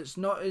 because it's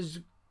not as,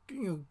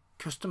 you know,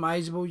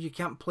 customizable. You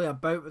can't play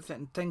about with it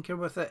and tinker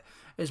with it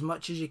as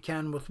much as you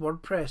can with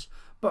WordPress.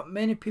 But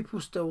many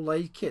people still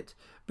like it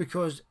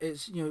because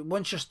it's, you know,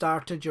 once you're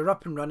started, you're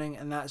up and running,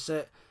 and that's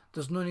it.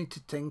 There's no need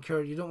to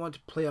tinker. You don't want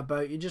to play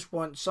about. You just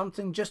want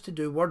something just to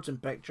do words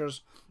and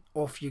pictures.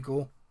 Off you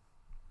go.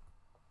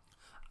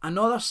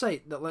 Another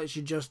site that lets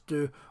you just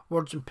do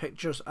words and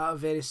pictures at a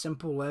very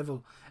simple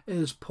level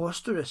is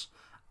Posterous.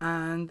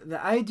 And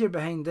the idea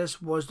behind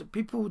this was that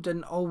people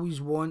didn't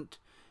always want,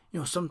 you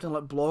know, something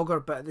like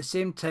Blogger, but at the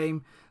same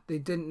time they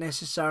didn't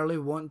necessarily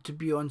want to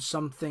be on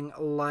something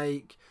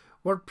like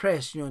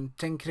WordPress, you know, and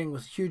tinkering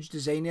with huge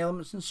design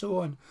elements and so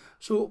on.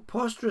 So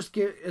Posterous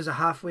is a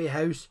halfway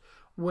house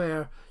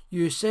where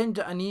you send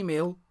an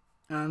email,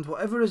 and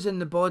whatever is in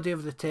the body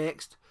of the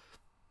text,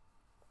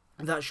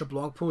 that's your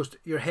blog post.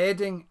 Your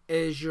heading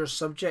is your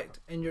subject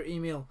in your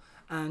email,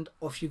 and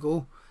off you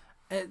go.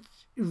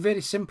 It's very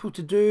simple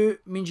to do.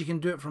 It means you can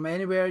do it from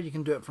anywhere. You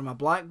can do it from a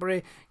BlackBerry,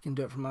 you can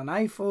do it from an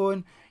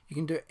iPhone, you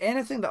can do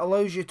anything that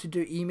allows you to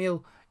do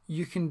email.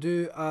 You can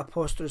do a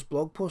Posterous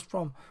blog post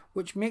from,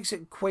 which makes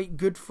it quite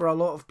good for a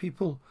lot of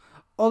people.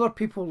 Other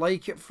people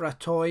like it for a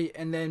toy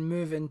and then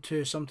move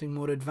into something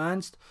more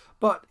advanced.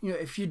 But you know,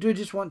 if you do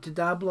just want to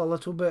dabble a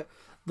little bit,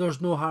 there's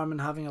no harm in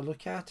having a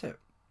look at it.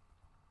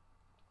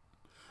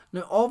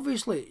 Now,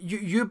 obviously,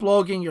 you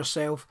blogging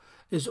yourself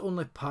is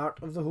only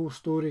part of the whole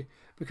story,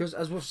 because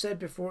as we've said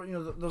before, you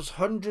know, there's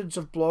hundreds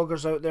of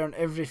bloggers out there in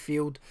every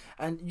field,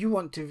 and you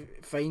want to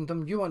find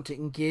them, you want to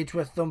engage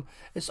with them.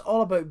 It's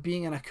all about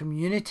being in a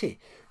community.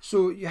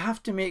 So you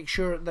have to make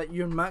sure that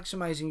you're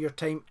maximizing your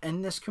time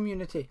in this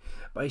community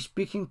by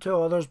speaking to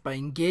others, by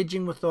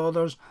engaging with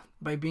others,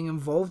 by being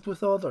involved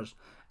with others.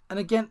 And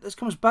again, this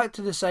comes back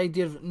to this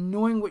idea of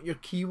knowing what your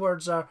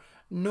keywords are,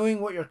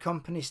 knowing what your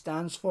company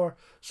stands for,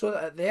 so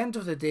that at the end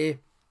of the day,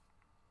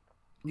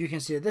 you can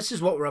say, this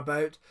is what we're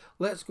about.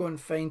 Let's go and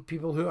find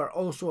people who are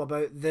also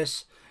about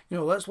this. You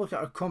know, let's look at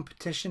our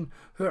competition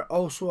who are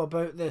also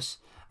about this.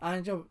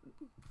 And you know,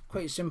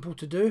 quite simple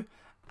to do.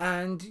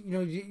 And you know,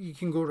 you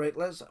can go, right,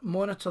 let's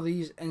monitor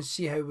these and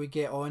see how we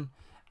get on.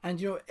 And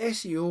you know,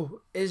 SEO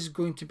is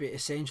going to be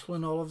essential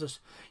in all of this.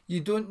 You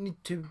don't need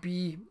to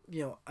be,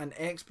 you know, an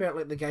expert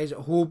like the guys at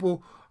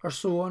Hobo or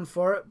so on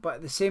for it, but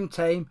at the same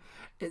time,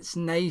 it's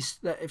nice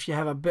that if you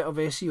have a bit of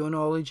SEO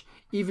knowledge,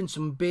 even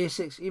some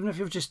basics, even if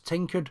you've just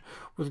tinkered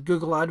with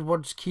Google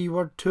AdWords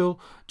keyword tool,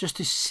 just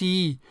to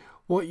see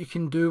what you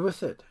can do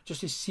with it,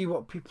 just to see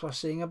what people are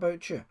saying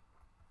about you.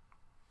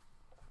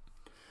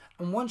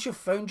 And once you've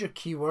found your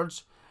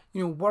keywords,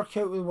 you know, work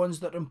out the ones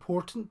that are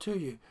important to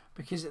you,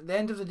 because at the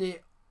end of the day,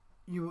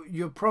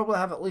 you'll probably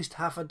have at least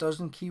half a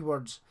dozen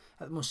keywords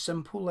at the most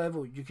simple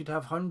level. You could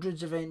have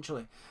hundreds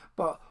eventually,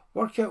 but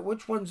work out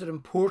which ones are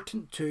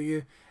important to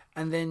you,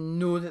 and then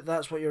know that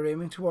that's what you're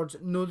aiming towards.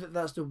 Know that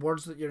that's the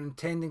words that you're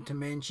intending to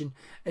mention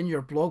in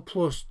your blog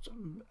post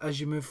as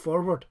you move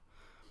forward.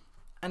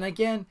 And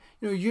again,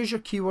 you know, use your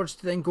keywords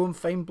to then go and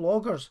find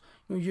bloggers.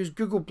 You know, use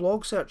Google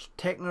blog search,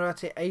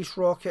 Technorati, Ice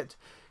Rocket,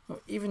 you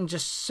know, even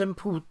just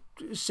simple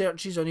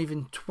searches on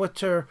even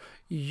Twitter,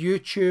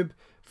 YouTube,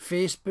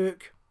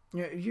 Facebook.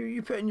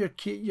 You put in your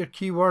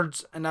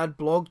keywords and add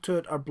blog to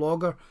it or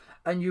blogger,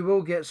 and you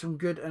will get some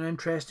good and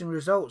interesting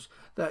results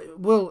that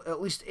will,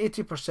 at least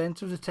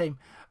 80% of the time,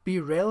 be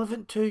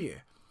relevant to you.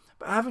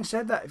 But having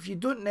said that, if you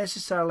don't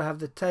necessarily have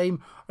the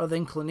time or the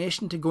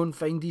inclination to go and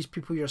find these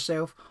people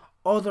yourself,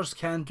 others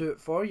can do it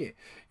for you.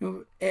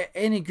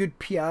 Any good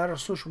PR or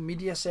social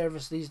media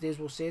service these days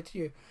will say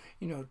to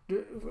you,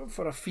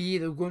 for a fee,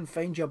 they'll go and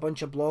find you a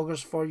bunch of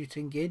bloggers for you to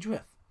engage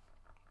with.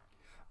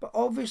 But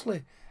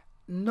obviously,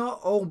 not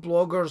all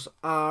bloggers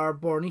are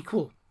born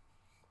equal.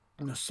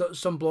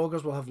 Some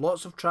bloggers will have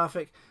lots of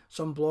traffic,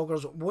 some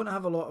bloggers won't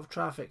have a lot of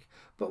traffic.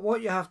 But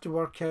what you have to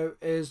work out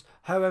is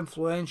how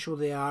influential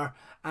they are,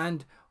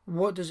 and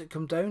what does it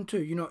come down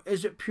to?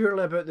 Is it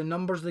purely about the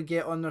numbers they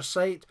get on their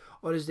site,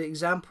 or as the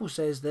example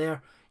says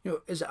there,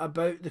 is it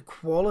about the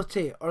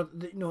quality or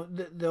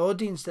the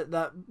audience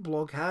that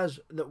blog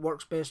has that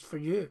works best for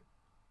you?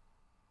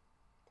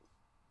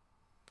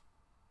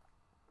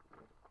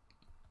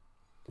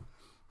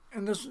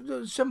 And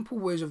there's simple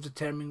ways of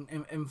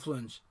determining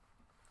influence.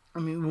 I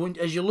mean,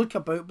 as you look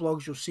about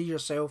blogs, you'll see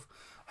yourself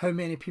how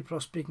many people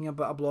are speaking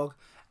about a blog,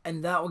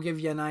 and that will give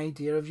you an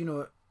idea of,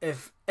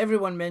 if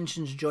everyone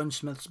mentions John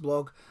Smith's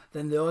blog,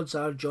 then the odds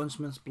are John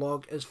Smith's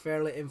blog is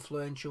fairly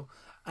influential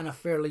and a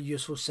fairly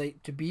useful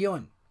site to be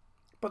on.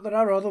 But there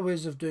are other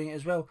ways of doing it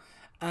as well,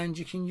 and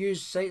you can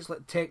use sites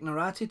like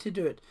Technorati to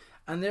do it.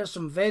 And there's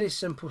some very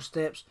simple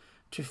steps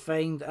to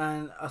find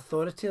an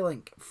authority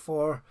link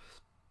for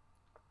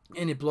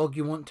any blog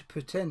you want to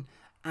put in.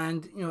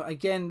 And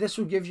again, this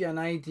will give you an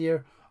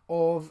idea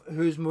of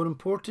who's more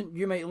important.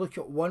 You might look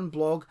at one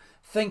blog,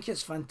 think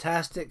it's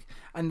fantastic,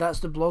 and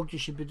that's the blog you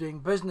should be doing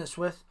business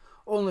with,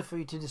 only for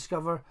you to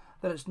discover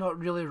that it's not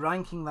really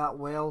ranking that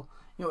well.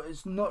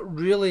 It's not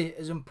really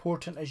as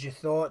important as you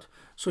thought.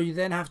 So you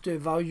then have to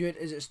evaluate,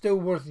 is it still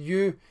worth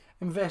you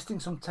investing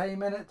some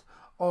time in it,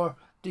 or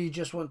do you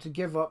just want to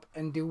give up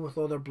and deal with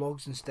other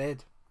blogs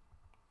instead?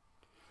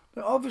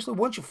 But obviously,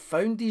 once you've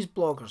found these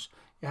bloggers,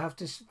 you have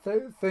to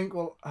think,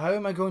 well, how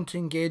am I going to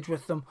engage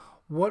with them?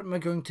 What am I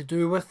going to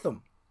do with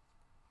them?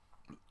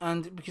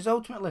 And because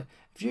ultimately,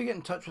 if you get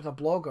in touch with a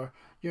blogger,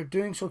 you're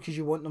doing so because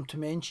you want them to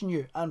mention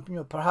you, and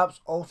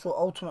perhaps also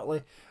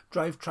ultimately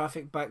drive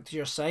traffic back to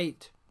your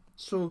site.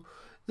 So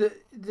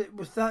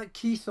with that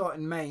key thought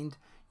in mind,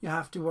 you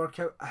have to work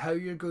out how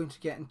you're going to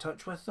get in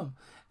touch with them.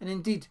 And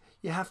indeed,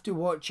 you have to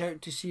watch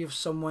out to see if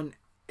someone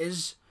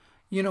is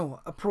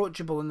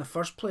approachable in the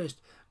first place.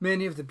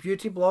 Many of the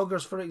beauty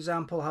bloggers, for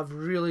example, have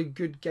really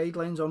good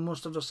guidelines on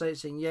most of their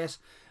sites saying, yes,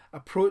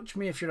 approach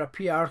me if you're a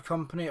PR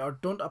company, or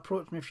don't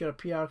approach me if you're a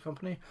PR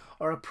company,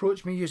 or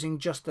approach me using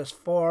just this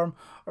form,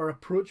 or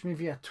approach me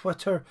via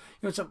Twitter.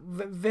 It's a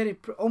very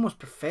almost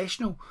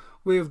professional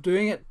way of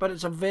doing it, but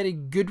it's a very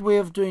good way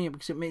of doing it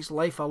because it makes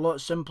life a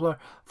lot simpler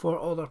for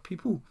other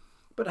people.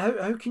 But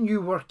how can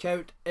you work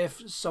out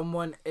if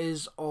someone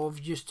is of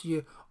use to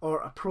you or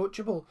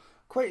approachable?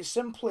 Quite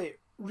simply,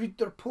 read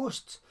their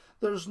posts.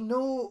 There's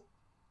no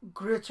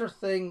greater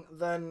thing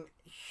than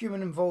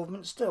human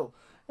involvement still.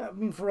 I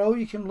mean, for all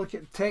you can look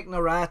at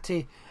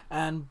Technorati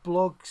and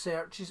blog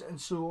searches and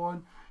so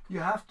on, you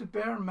have to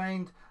bear in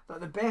mind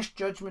that the best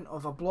judgment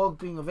of a blog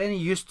being of any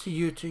use to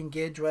you to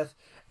engage with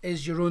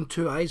is your own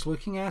two eyes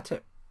looking at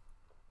it.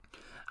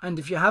 And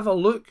if you have a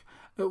look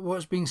at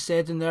what's being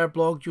said in their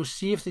blog, you'll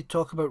see if they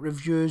talk about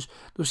reviews,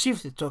 they'll see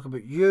if they talk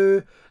about you,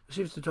 they'll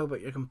see if they talk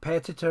about your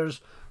competitors,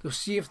 they'll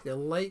see if they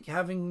like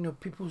having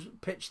people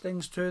pitch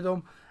things to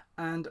them,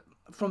 and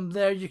from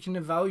there you can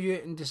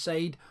evaluate and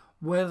decide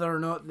whether or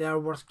not they are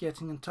worth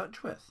getting in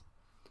touch with.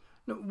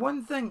 Now,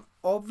 one thing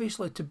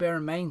obviously to bear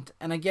in mind,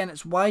 and again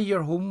it's why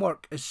your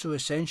homework is so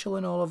essential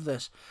in all of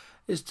this,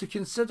 is to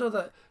consider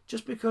that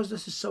just because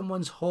this is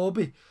someone's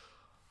hobby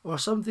or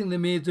something they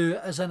may do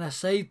as an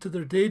aside to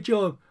their day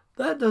job,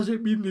 that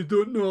doesn't mean they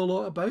don't know a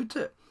lot about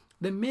it.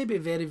 They may be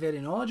very,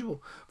 very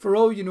knowledgeable. For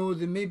all you know,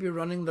 they may be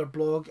running their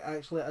blog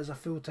actually as a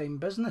full-time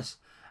business.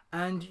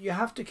 And you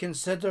have to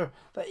consider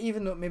that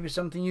even though it may be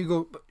something you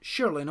go, but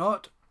surely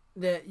not,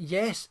 that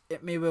yes,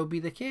 it may well be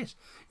the case.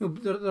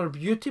 There are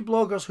beauty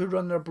bloggers who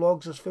run their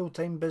blogs as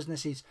full-time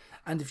businesses.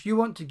 And if you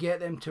want to get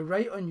them to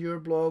write on your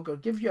blog or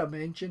give you a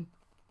mention,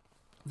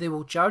 they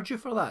will charge you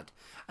for that.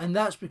 And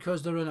that's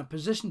because they're in a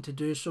position to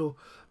do so,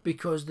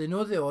 because they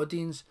know the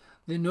audience,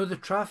 they know the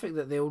traffic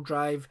that they'll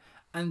drive,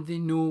 and they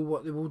know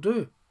what they will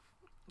do.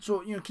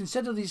 So,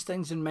 consider these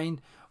things in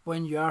mind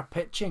when you are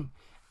pitching,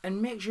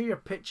 and make sure you're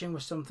pitching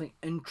with something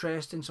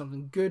interesting,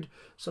 something good,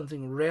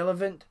 something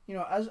relevant.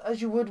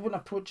 As you would when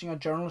approaching a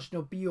journalist,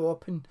 be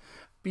open,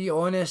 be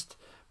honest,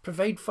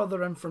 provide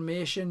further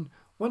information.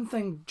 One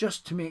thing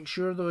just to make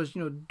sure though is,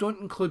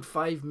 don't include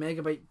 5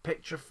 megabyte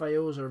picture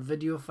files or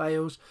video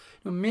files.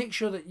 Make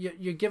sure that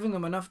you're giving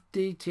them enough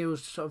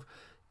details to sort of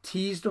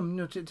tease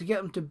them, to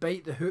get them to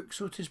bite the hook,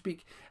 so to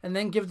speak, and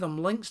then give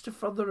them links to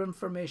further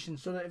information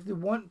so that if they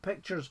want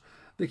pictures,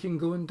 they can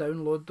go and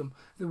download them.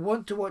 If they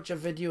want to watch a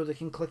video, they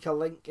can click a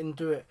link and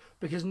do it,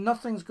 because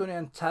nothing's going to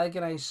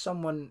antagonise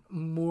someone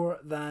more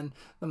than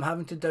them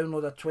having to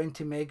download a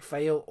 20 meg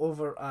file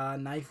over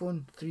an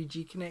iPhone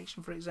 3G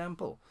connection, for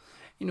example.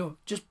 You know,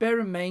 just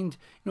bear in mind,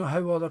 you know,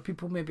 how other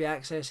people may be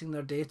accessing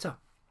their data.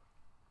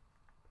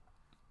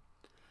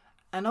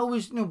 And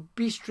always, you know,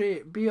 be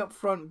straight, be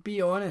upfront,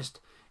 be honest.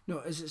 You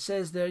know, as it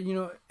says there, you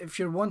know, if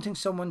you're wanting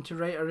someone to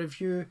write a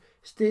review,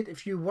 state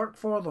if you work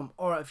for them,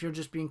 or if you're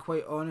just being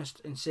quite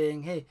honest and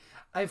saying, hey,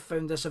 I've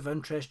found this of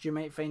interest, you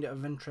might find it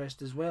of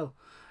interest as well.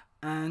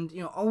 And,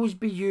 you know, always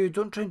be you.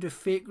 Don't try and do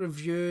fake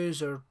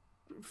reviews or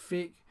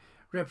fake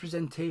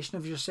representation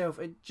of yourself.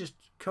 It just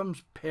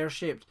comes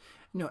pear-shaped,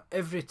 you know,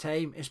 every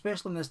time,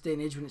 especially in this day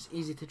and age when it's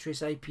easy to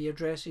trace IP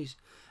addresses.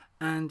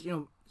 And, you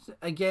know,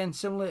 again,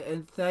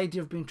 similarly, the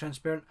idea of being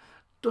transparent,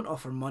 don't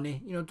offer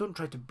money, you know, don't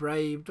try to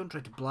bribe, don't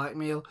try to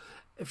blackmail.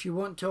 If you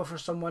want to offer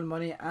someone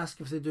money, ask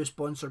if they do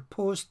sponsored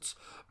posts,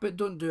 but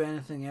don't do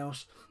anything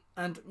else.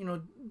 And, you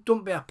know,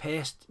 don't be a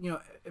pest. You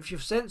know, if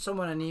you've sent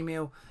someone an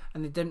email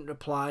and they didn't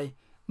reply,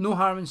 no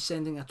harm in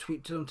sending a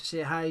tweet to them to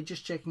say, hi,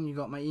 just checking you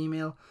got my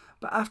email.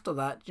 But after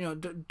that, you know,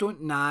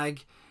 don't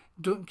nag,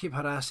 don't keep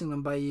harassing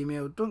them by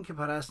email, don't keep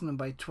harassing them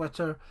by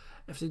Twitter.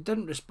 If they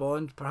didn't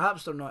respond,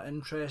 perhaps they're not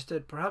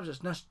interested, perhaps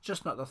it's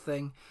just not their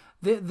thing.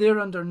 They're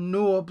under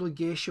no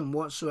obligation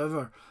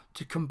whatsoever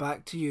to come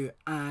back to you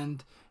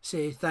and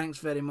say thanks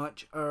very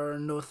much or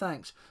no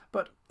thanks.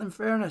 But in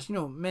fairness, you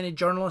know, many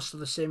journalists are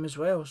the same as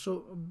well,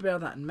 so bear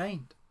that in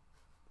mind.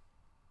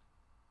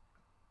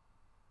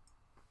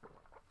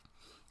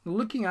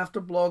 Looking after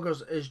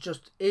bloggers is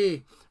just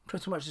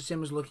pretty much the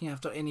same as looking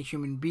after any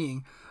human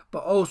being,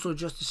 but also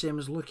just the same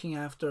as looking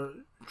after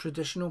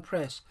traditional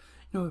press.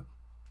 You know,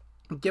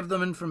 give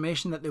them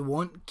information that they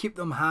want, keep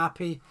them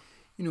happy,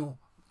 you know,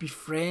 be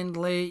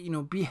friendly, you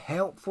know, be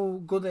helpful,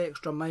 go the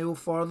extra mile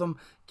for them,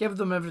 give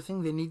them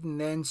everything they need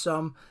and then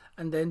some,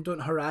 and then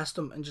don't harass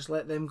them and just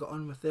let them get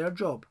on with their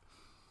job.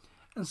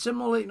 And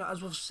similarly, you know,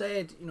 as we've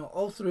said, you know,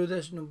 all through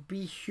this, you know,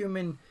 be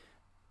human,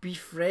 be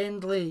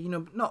friendly, you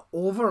know, not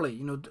overly,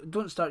 you know,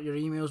 don't start your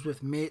emails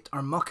with mate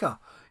or mucka,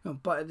 you know,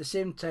 but at the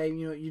same time,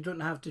 you know, you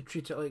don't have to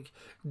treat it like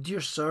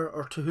dear sir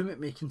or to whom it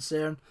may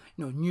concern,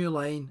 you know, new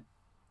line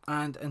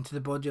and into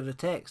the body of the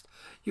text.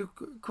 You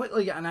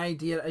quickly get an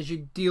idea as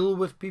you deal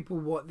with people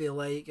what they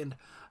like and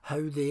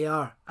how they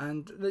are.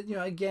 And, you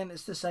know, again,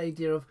 it's this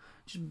idea of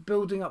just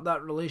building up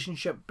that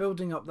relationship,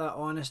 building up that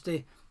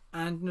honesty,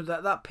 and, you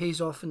know, that pays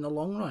off in the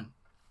long run.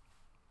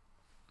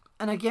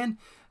 And again,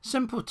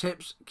 simple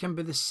tips can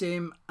be the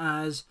same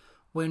as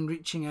when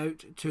reaching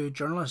out to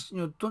journalists. You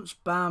know, don't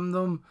spam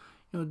them,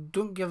 you know,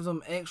 don't give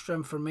them extra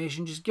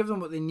information, just give them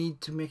what they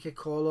need to make a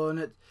call on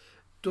it.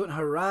 Don't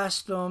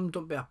harass them,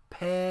 don't be a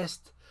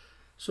pest.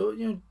 So,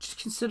 you know, just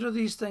consider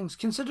these things.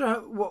 Consider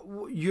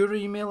what your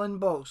email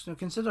inbox, you know,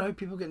 consider how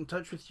people get in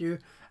touch with you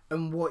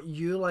and what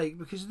you like,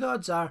 because the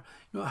odds are,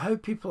 you know, how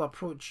people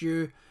approach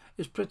you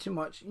is pretty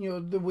much, you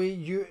know, the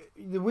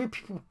way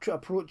people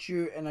approach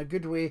you in a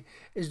good way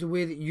is the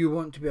way that you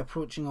want to be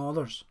approaching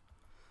others.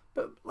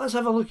 But let's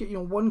have a look at, you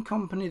know, one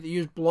company that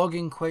used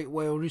blogging quite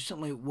well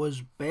recently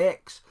was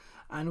Bex,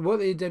 and what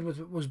they did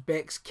was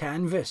Bex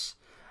Canvas.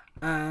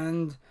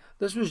 And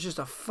this was just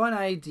a fun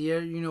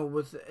idea, you know,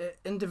 with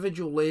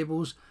individual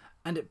labels,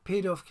 and it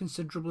paid off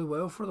considerably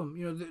well for them.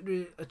 You know,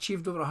 they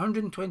achieved over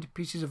 120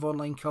 pieces of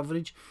online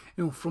coverage,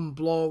 you know, from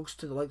blogs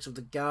to the likes of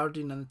The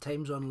Guardian and The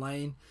Times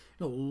Online.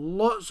 You know,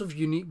 lots of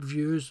unique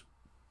views,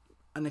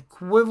 an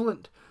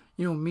equivalent,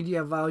 you know,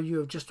 media value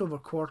of just over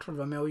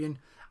 $250,000,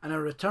 and a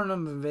return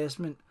on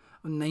investment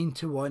of 9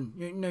 to 1.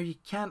 You know, you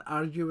can't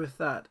argue with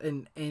that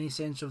in any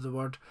sense of the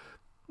word.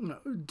 You know,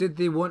 did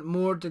they want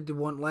more? Did they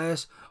want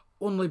less?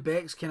 Only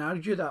Bex can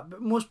argue that,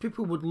 but most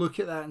people would look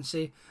at that and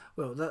say,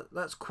 well,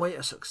 that's quite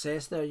a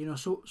success there, you know,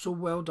 so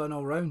well done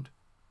all round.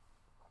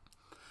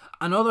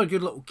 Another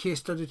good little case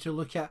study to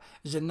look at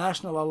is the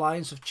National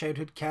Alliance of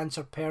Childhood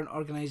Cancer Parent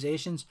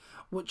Organisations,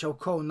 which I'll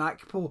call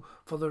NACPO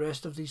for the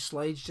rest of these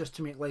slides just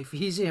to make life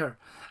easier.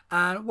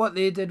 And what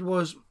they did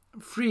was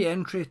free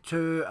entry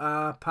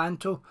to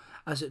Panto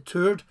as it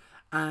toured,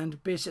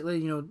 and basically,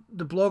 you know,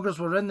 the bloggers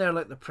were in there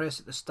like the press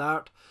at the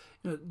start.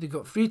 You know, they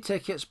got free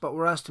tickets, but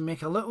were asked to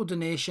make a little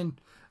donation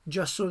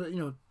just so that, you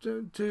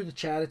know, to the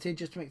charity,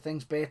 just to make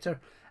things better.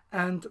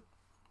 And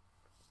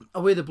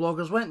away the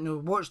bloggers went, you know,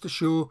 watched the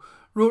show,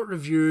 wrote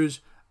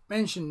reviews,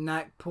 mentioned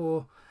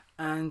NACPO,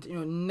 and, you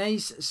know,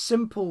 nice,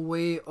 simple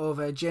way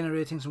of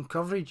generating some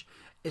coverage,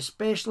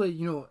 especially,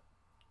 you know,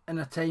 in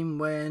a time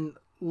when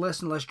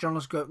less and less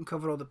journalists go out and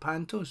cover all the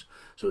pantos.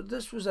 So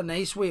this was a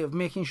nice way of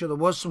making sure there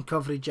was some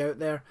coverage out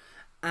there.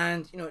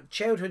 And, you know,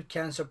 Childhood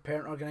Cancer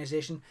Parent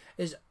Organisation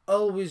is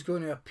always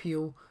going to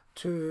appeal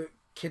to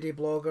kiddie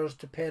bloggers,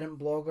 to parent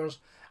bloggers,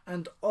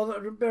 and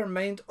bear in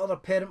mind, other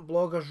parent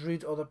bloggers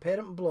read other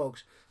parent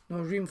blogs. You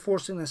know,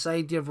 reinforcing this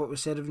idea of what we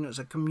said of, you know, it's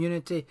a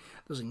community,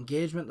 there's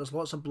engagement, there's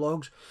lots of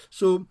blogs.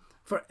 So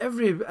for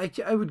every,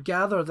 I would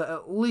gather that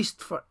at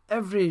least for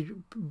every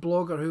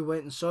blogger who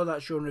went and saw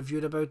that show and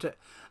reviewed about it,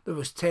 there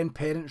was 10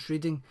 parents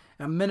reading,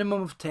 a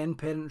minimum of 10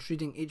 parents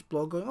reading each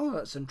blog, going, oh,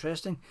 that's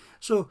interesting.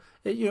 So,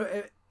 you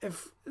know,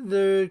 if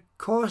the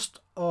cost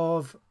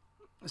of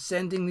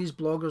sending these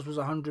bloggers was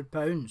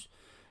 £100,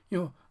 you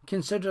know,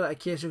 consider that a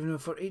case of, you know,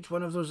 for each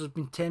one of those there's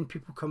been 10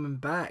 people coming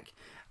back.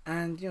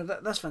 And, you know,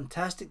 that's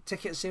fantastic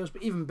ticket sales,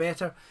 but even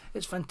better,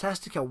 it's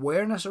fantastic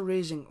awareness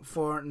raising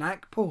for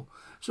NACPO.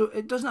 So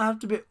it doesn't have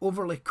to be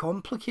overly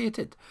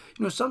complicated.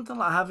 You know, something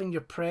like having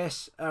your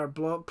press and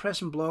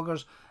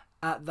bloggers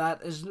at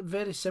that is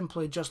very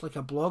simply just like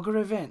a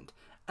blogger event.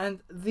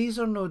 And these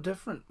are no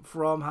different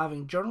from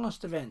having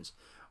journalist events,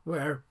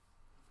 where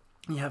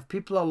you have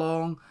people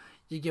along,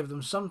 you give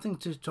them something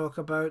to talk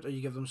about, or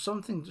you give them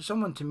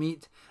someone to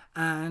meet,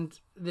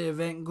 and the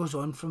event goes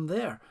on from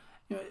there.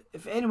 You know,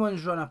 if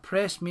anyone's run a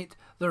press meet,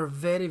 they're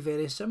very,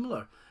 very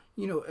similar.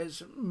 You know,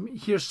 it's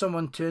here's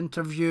someone to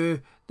interview,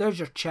 there's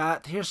your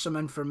chat, here's some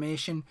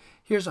information,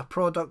 here's a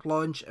product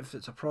launch, if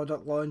it's a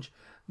product launch,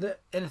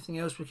 anything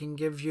else we can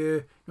give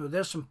you. You know,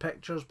 there's some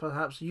pictures,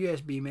 perhaps a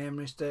USB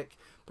memory stick,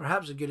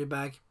 perhaps a goodie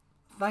bag.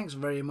 Thanks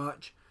very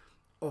much.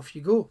 Off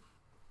you go.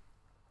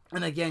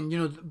 And again, you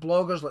know,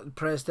 bloggers like the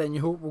press, then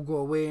you hope will go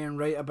away and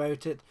write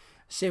about it,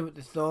 say what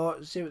they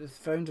thought, say what they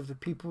found of the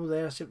people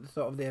there, say what they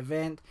thought of the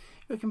event.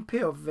 It can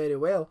pay off very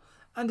well,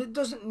 and it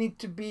doesn't need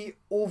to be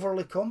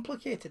overly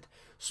complicated.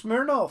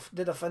 Smirnoff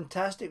did a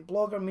fantastic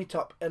blogger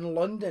meetup in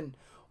London,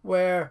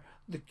 where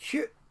the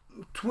cute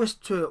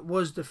twist to it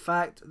was the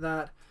fact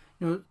that,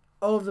 you know,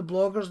 all of the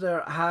bloggers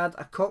there had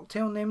a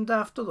cocktail named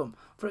after them.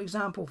 For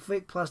example,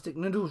 Fake Plastic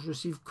Noodles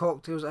received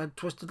cocktails that had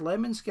twisted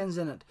lemon skins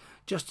in it,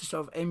 just to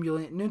sort of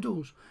emulate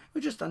noodles. It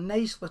was just a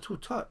nice little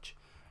touch.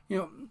 You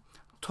know,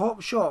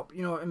 Topshop,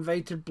 you know,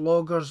 invited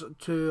bloggers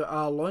to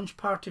a launch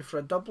party for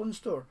a Dublin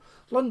store.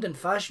 London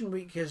Fashion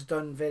Week has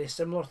done very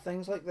similar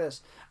things like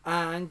this.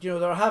 And, you know,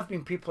 there have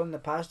been people in the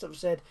past that have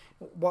said,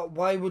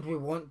 why would we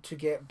want to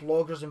get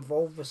bloggers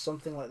involved with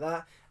something like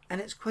that?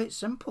 And it's quite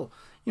simple.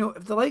 You know,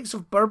 if the likes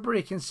of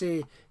Burberry can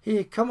say,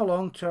 hey, come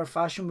along to our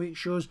Fashion Week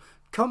shows,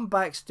 come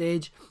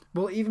backstage,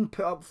 we'll even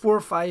put up 4 or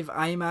 5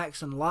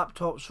 iMacs and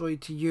laptops for you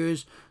to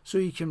use so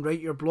you can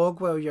write your blog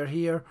while you're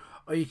here,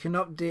 or you can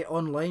update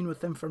online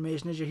with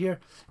information as you're here.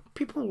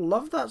 People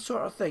love that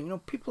sort of thing. You know,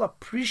 people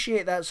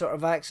appreciate that sort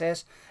of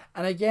access.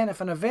 And again,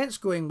 if an event's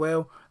going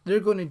well, they're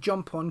going to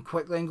jump on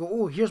quickly and go,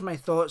 oh, here's my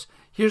thoughts,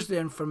 here's the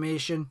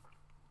information,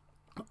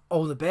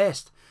 all the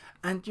best.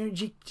 And you know,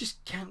 you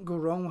just can't go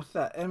wrong with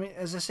that. I mean,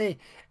 as I say,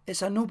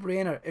 it's a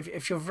no-brainer.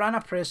 If you've run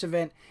a press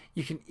event,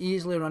 you can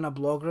easily run a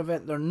blogger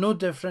event. They're no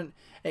different,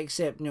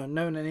 except, you know,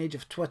 now in an age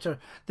of Twitter,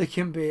 they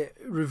can be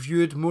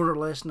reviewed more or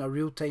less on a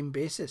real-time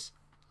basis.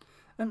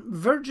 And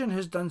Virgin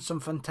has done some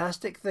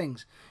fantastic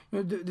things. You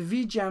know, the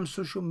VJam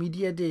Social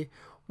Media Day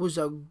was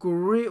a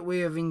great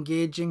way of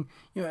engaging,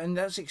 you know, and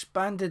that's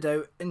expanded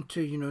out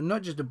into, you know,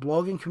 not just the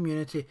blogging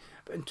community,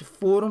 but into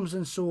forums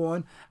and so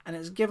on. And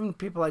it's given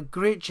people a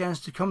great chance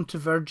to come to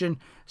Virgin,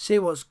 say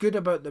what's good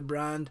about the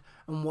brand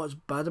and what's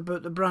bad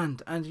about the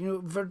brand. And, you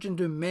know, Virgin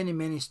do many,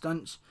 many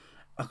stunts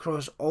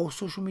across all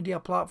social media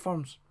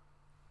platforms.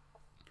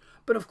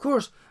 But of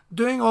course,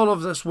 doing all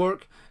of this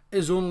work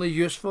is only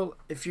useful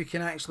if you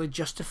can actually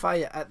justify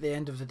it at the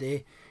end of the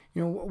day.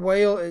 You know,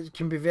 while it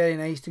can be very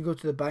nice to go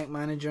to the bank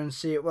manager and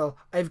say, well,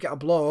 I've got a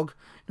blog,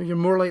 you know, you're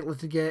more likely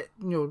to get,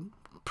 you know,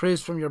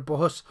 praise from your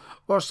boss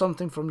or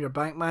something from your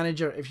bank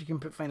manager if you can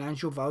put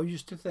financial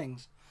values to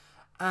things.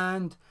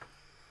 And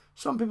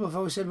some people have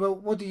always said, well,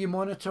 what do you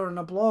monitor in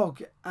a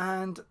blog?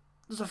 And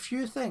there's a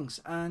few things.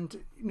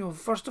 And, you know,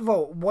 first of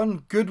all,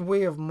 one good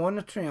way of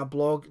monitoring a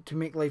blog to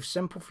make life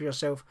simple for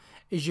yourself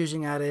is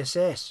using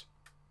RSS.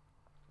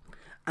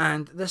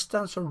 And this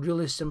stands for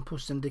really simple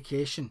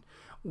syndication,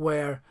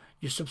 where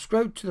you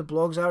subscribe to the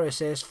blog's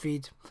RSS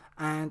feed,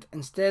 and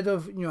instead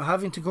of, you know,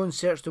 having to go and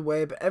search the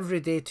web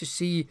every day to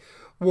see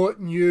what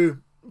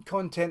new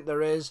content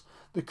there is,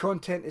 the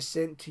content is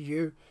sent to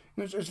you.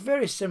 You know, it's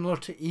very similar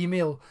to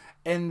email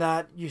in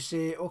that you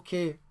say,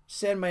 okay,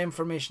 send my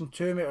information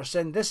to me, or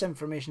send this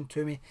information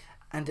to me,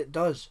 and it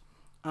does.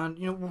 And,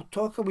 you know, we'll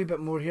talk a wee bit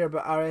more here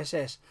about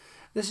RSS.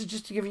 This is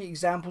just to give you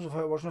examples of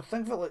how it works. Now,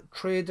 think of it like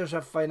traders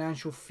have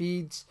financial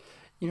feeds,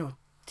 you know,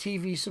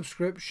 TV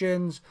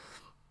subscriptions.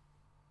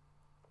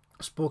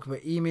 I spoke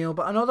about email,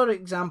 but another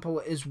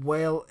example as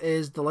well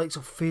is the likes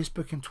of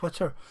Facebook and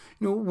Twitter.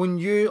 You know, when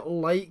you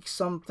like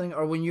something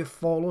or when you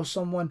follow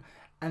someone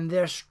and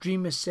their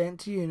stream is sent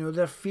to you, you know,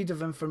 their feed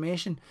of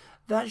information,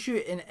 that's you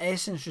in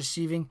essence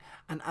receiving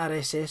an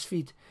RSS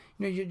feed.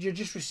 You know, you're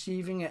just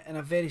receiving it in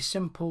a very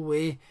simple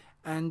way.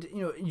 And,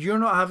 you know, you're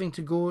not having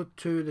to go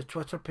to the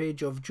Twitter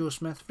page of Joe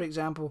Smith, for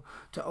example,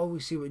 to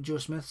always see what Joe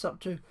Smith's up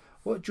to.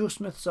 What Joe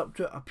Smith's up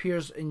to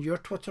appears in your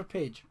Twitter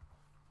page.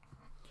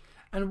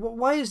 And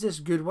why is this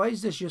good? Why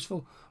is this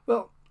useful?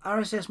 Well,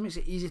 RSS makes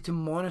it easy to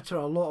monitor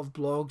a lot of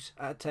blogs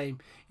at a time.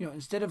 You know,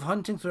 instead of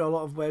hunting through a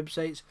lot of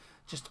websites,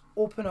 just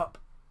open up,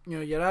 you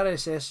know, your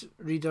RSS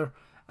reader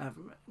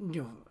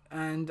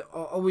And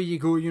away you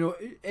go.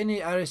 Any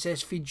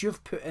RSS feed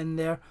you've put in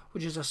there,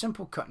 which is a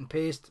simple cut and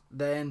paste,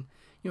 then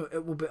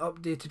it will be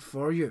updated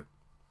for you.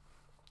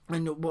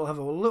 And we'll have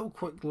a little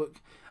quick look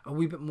a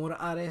wee bit more at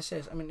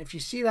RSS. I mean, if you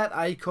see that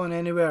icon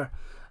anywhere,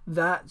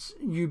 that's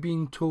you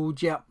being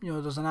told, yeah,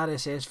 there's an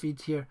RSS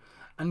feed here.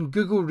 And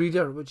Google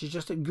Reader, which is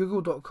just at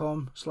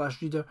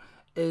google.com/reader,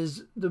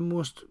 is the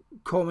most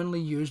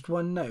commonly used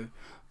one now,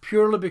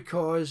 purely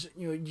because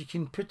you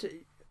can put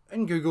it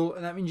in Google,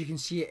 and that means you can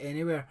see it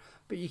anywhere.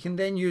 But you can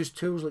then use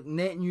tools like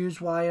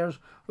NetNewsWires,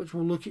 which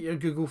will look at your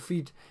Google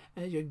feed,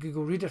 your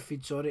Google Reader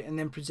feed, sorry, and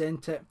then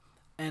present it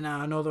in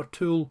another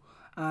tool.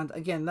 And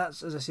again,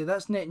 that's, as I say,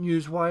 that's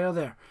NetNewsWire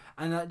there,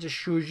 and that just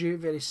shows you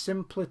very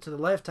simply to the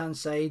left hand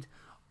side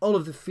all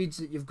of the feeds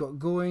that you've got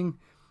going.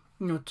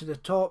 To the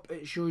top,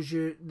 it shows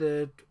you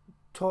the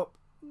top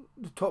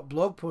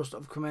blog posts that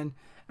have come in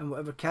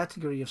whatever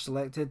category you've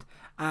selected,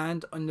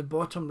 and on the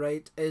bottom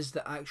right is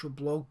the actual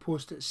blog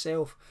post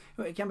itself.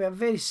 It can be a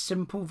very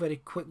simple, very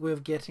quick way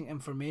of getting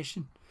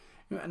information.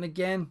 And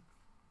again,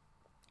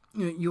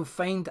 you'll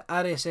find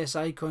RSS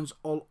icons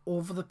all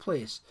over the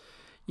place.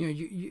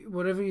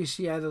 Wherever you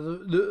see either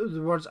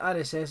the words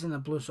RSS in a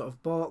blue sort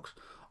of box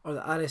or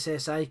the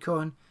RSS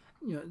icon,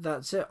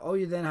 that's it. All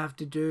you then have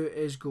to do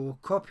is go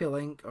copy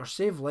link or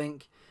save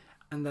link,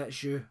 and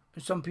that's you.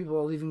 Some people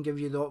will even give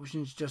you the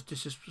options just to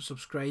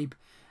subscribe.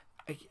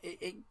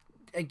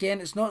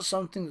 Again, it's not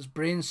something that's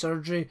brain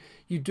surgery.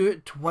 You do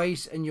it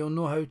twice and you'll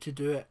know how to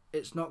do it.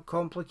 It's not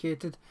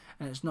complicated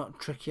and it's not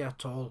tricky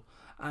at all.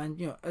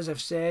 And as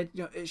I've said,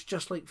 it's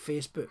just like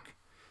Facebook.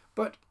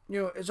 But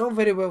it's all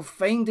very well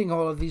finding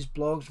all of these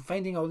blogs,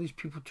 finding all these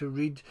people to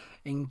read,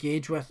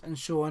 engage with, and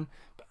so on.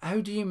 But how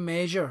do you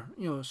measure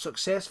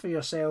success for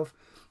yourself?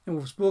 And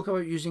we've spoke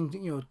about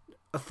using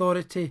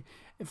authority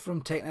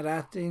from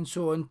Technorati and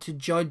so on to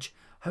judge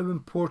how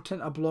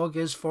important a blog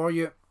is for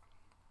you.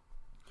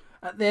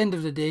 At the end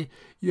of the day,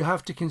 you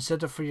have to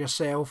consider for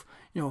yourself,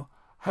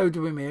 how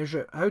do we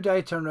measure it? How do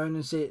I turn around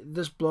and say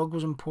this blog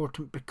was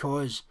important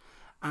because?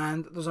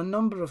 And there's a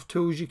number of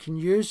tools you can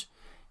use.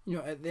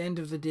 At the end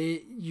of the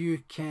day,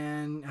 you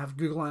can have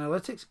Google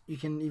Analytics. You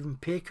can even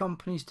pay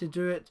companies to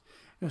do it.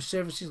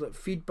 Services like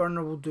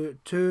FeedBurner will do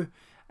it too.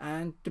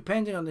 And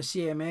depending on the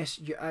CMS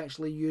you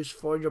actually use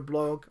for your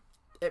blog,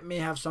 it may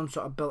have some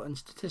sort of built-in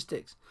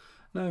statistics.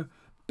 Now,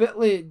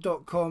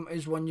 bitly.com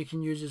is one you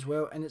can use as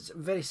well, and it's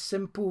very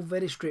simple,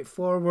 very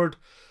straightforward.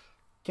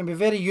 Can be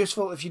very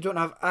useful if you don't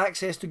have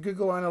access to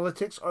Google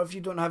Analytics or if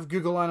you don't have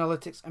Google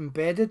Analytics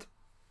embedded.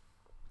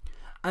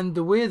 And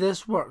the way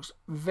this works,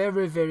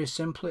 very, very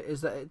simply,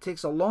 is that it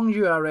takes a long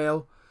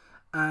URL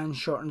and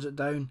shortens it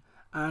down.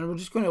 And we're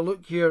just going to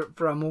look here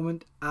for a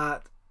moment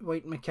at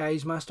White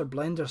Mackay's Master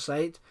Blender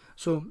site.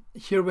 So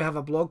here we have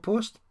a blog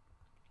post.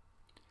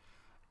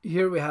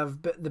 Here we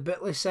have the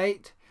Bitly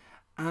site.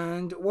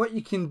 And what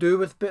you can do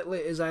with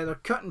Bitly is either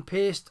cut and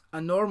paste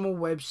a normal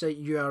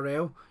website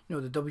URL,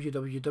 the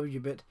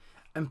www bit,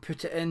 and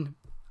put it in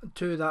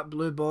to that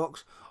blue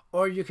box,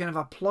 or you can have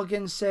a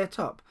plugin set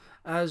up.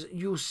 As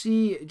you'll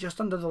see just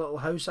under the little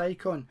house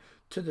icon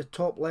to the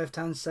top left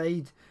hand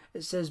side,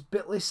 it says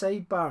Bitly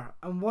sidebar,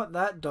 and what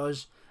that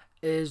does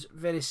is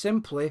very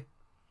simply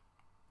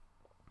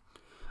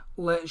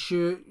lets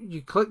you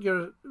click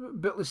your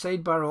Bitly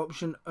sidebar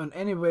option on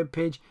any web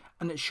page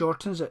and it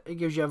shortens it. It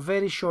gives you a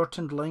very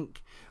shortened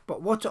link,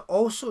 but what it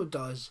also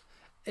does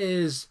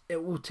is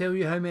it will tell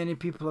you how many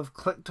people have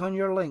clicked on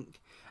your link,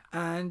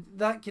 and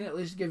that can at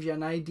least give you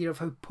an idea of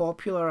how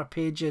popular a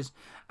page is,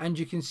 and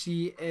you can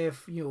see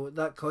if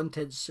that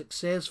content's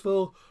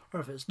successful or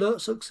if it's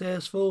not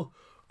successful,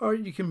 or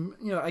you can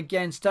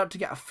again start to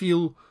get a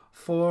feel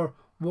for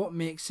what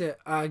makes it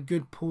a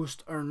good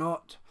post or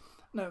not.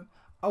 Now,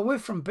 away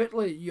from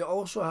Bitly, you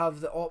also have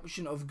the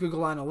option of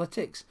Google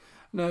Analytics.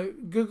 Now,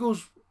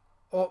 Google's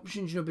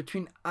options,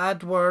 between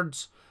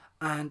AdWords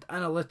and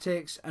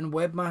Analytics and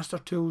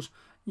Webmaster Tools,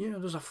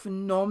 there's a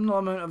phenomenal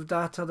amount of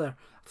data there.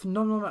 A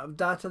phenomenal amount of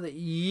data that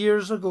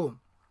years ago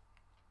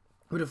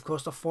would have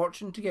cost a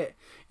fortune to get.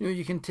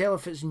 You can tell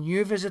if it's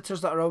new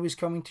visitors that are always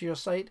coming to your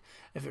site,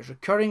 if it's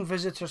recurring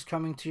visitors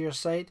coming to your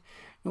site,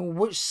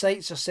 which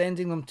sites are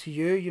sending them to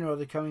you. Are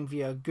they coming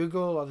via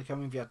Google? Are they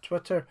coming via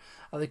Twitter?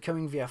 Are they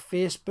coming via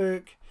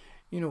Facebook?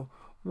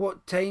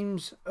 What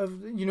times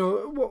of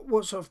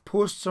what sort of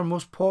posts are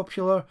most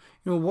popular?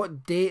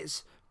 What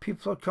dates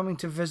people are coming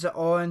to visit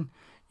on.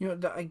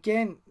 That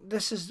again,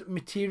 this is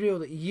material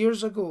that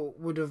years ago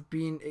would have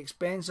been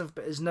expensive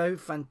but is now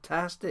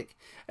fantastic.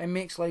 It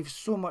makes life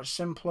so much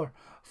simpler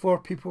for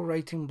people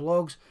writing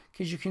blogs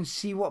because you can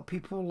see what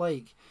people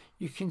like.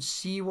 You can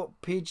see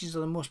what pages are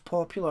the most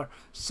popular.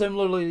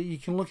 Similarly, you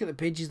can look at the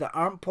pages that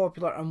aren't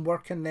popular and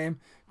work on them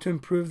to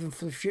improve them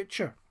for the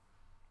future.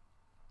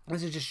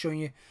 This is just showing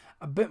you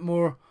a bit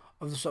more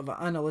of the sort of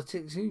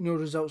analytics,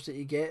 results that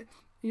you get.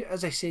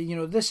 As I say,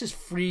 this is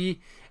free.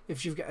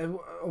 If you've got a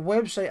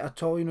website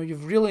at all,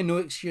 you've really no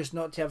excuse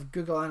not to have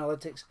Google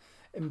Analytics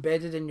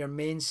embedded in your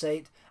main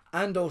site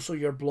and also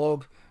your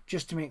blog,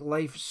 just to make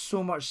life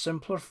so much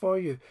simpler for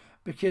you.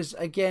 because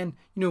again,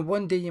 you know,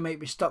 one day you might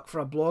be stuck for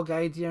a blog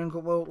idea and go,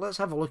 well, let's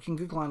have a look in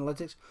Google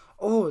Analytics.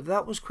 Oh,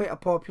 that was quite a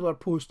popular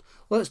post.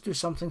 Let's do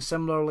something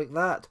similar like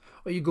that.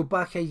 Or you go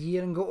back a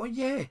year and go, oh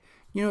yeah,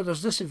 you know,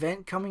 there's this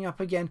event coming up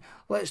again.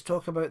 Let's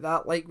talk about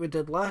that like we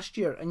did last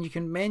year. And you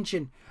can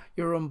mention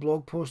your own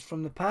blog post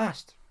from the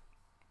past.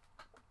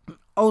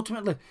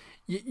 Ultimately,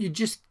 you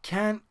just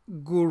can't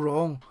go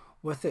wrong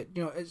with it.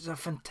 You know, it's a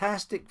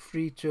fantastic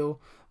free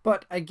tool.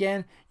 But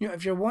again, you know,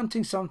 if you're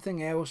wanting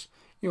something else,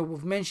 you know,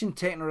 we've mentioned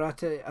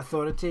Technorati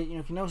Authority. You know,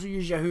 you can also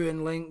use Yahoo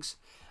and links,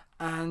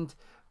 and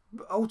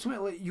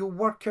ultimately you'll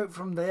work out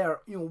from there,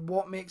 you know,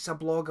 what makes a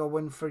blog a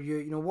win for you.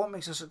 You know, what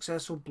makes a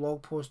successful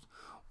blog post,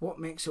 what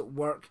makes it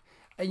work.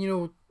 And you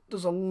know,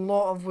 there's a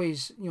lot of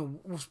ways. You know,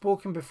 we've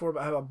spoken before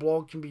about how a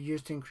blog can be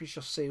used to increase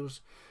your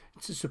sales,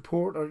 to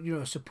support, or you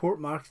know,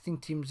 support marketing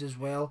teams as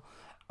well.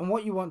 And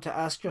what you want to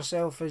ask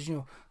yourself is, you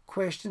know,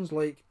 questions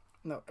like,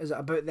 you know, is it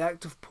about the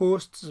active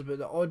posts? Is it about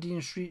the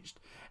audience reached?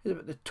 Is it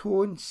about the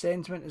tone,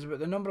 sentiment? Is it about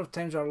the number of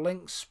times our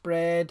links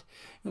spread?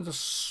 You know, there's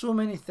so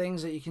many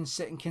things that you can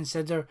sit and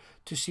consider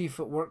to see if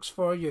it works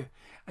for you.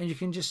 And you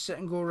can just sit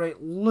and go, right,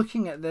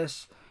 looking at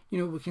this, you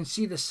know, we can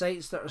see the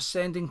sites that are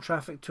sending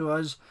traffic to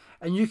us,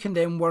 and you can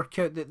then work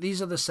out that these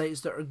are the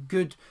sites that are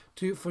good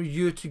for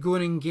you to go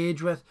and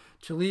engage with,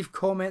 to leave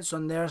comments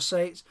on their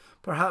sites.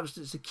 Perhaps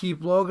it's the key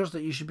bloggers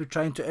that you should be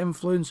trying to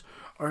influence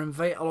or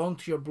invite along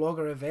to your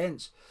blogger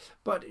events.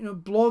 But you know,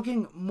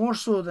 blogging, more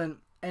so than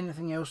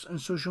anything else in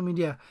social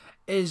media,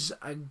 is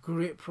a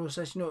great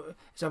process. You know,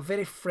 it's a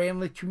very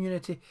friendly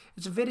community.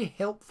 It's a very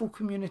helpful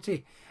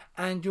community.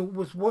 And you know,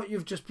 with what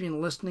you've just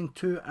been listening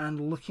to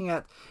and looking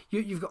at,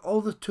 you've got all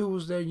the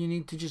tools there you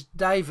need to just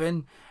dive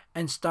in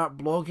and start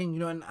blogging, you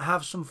know, and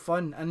have some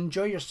fun and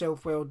enjoy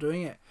yourself while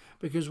doing it.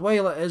 Because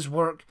while it is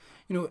work,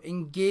 you know,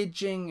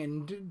 engaging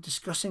and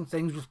discussing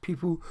things with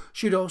people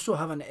should also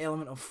have an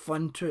element of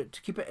fun to it,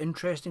 to keep it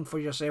interesting for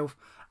yourself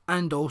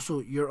and also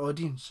your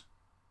audience.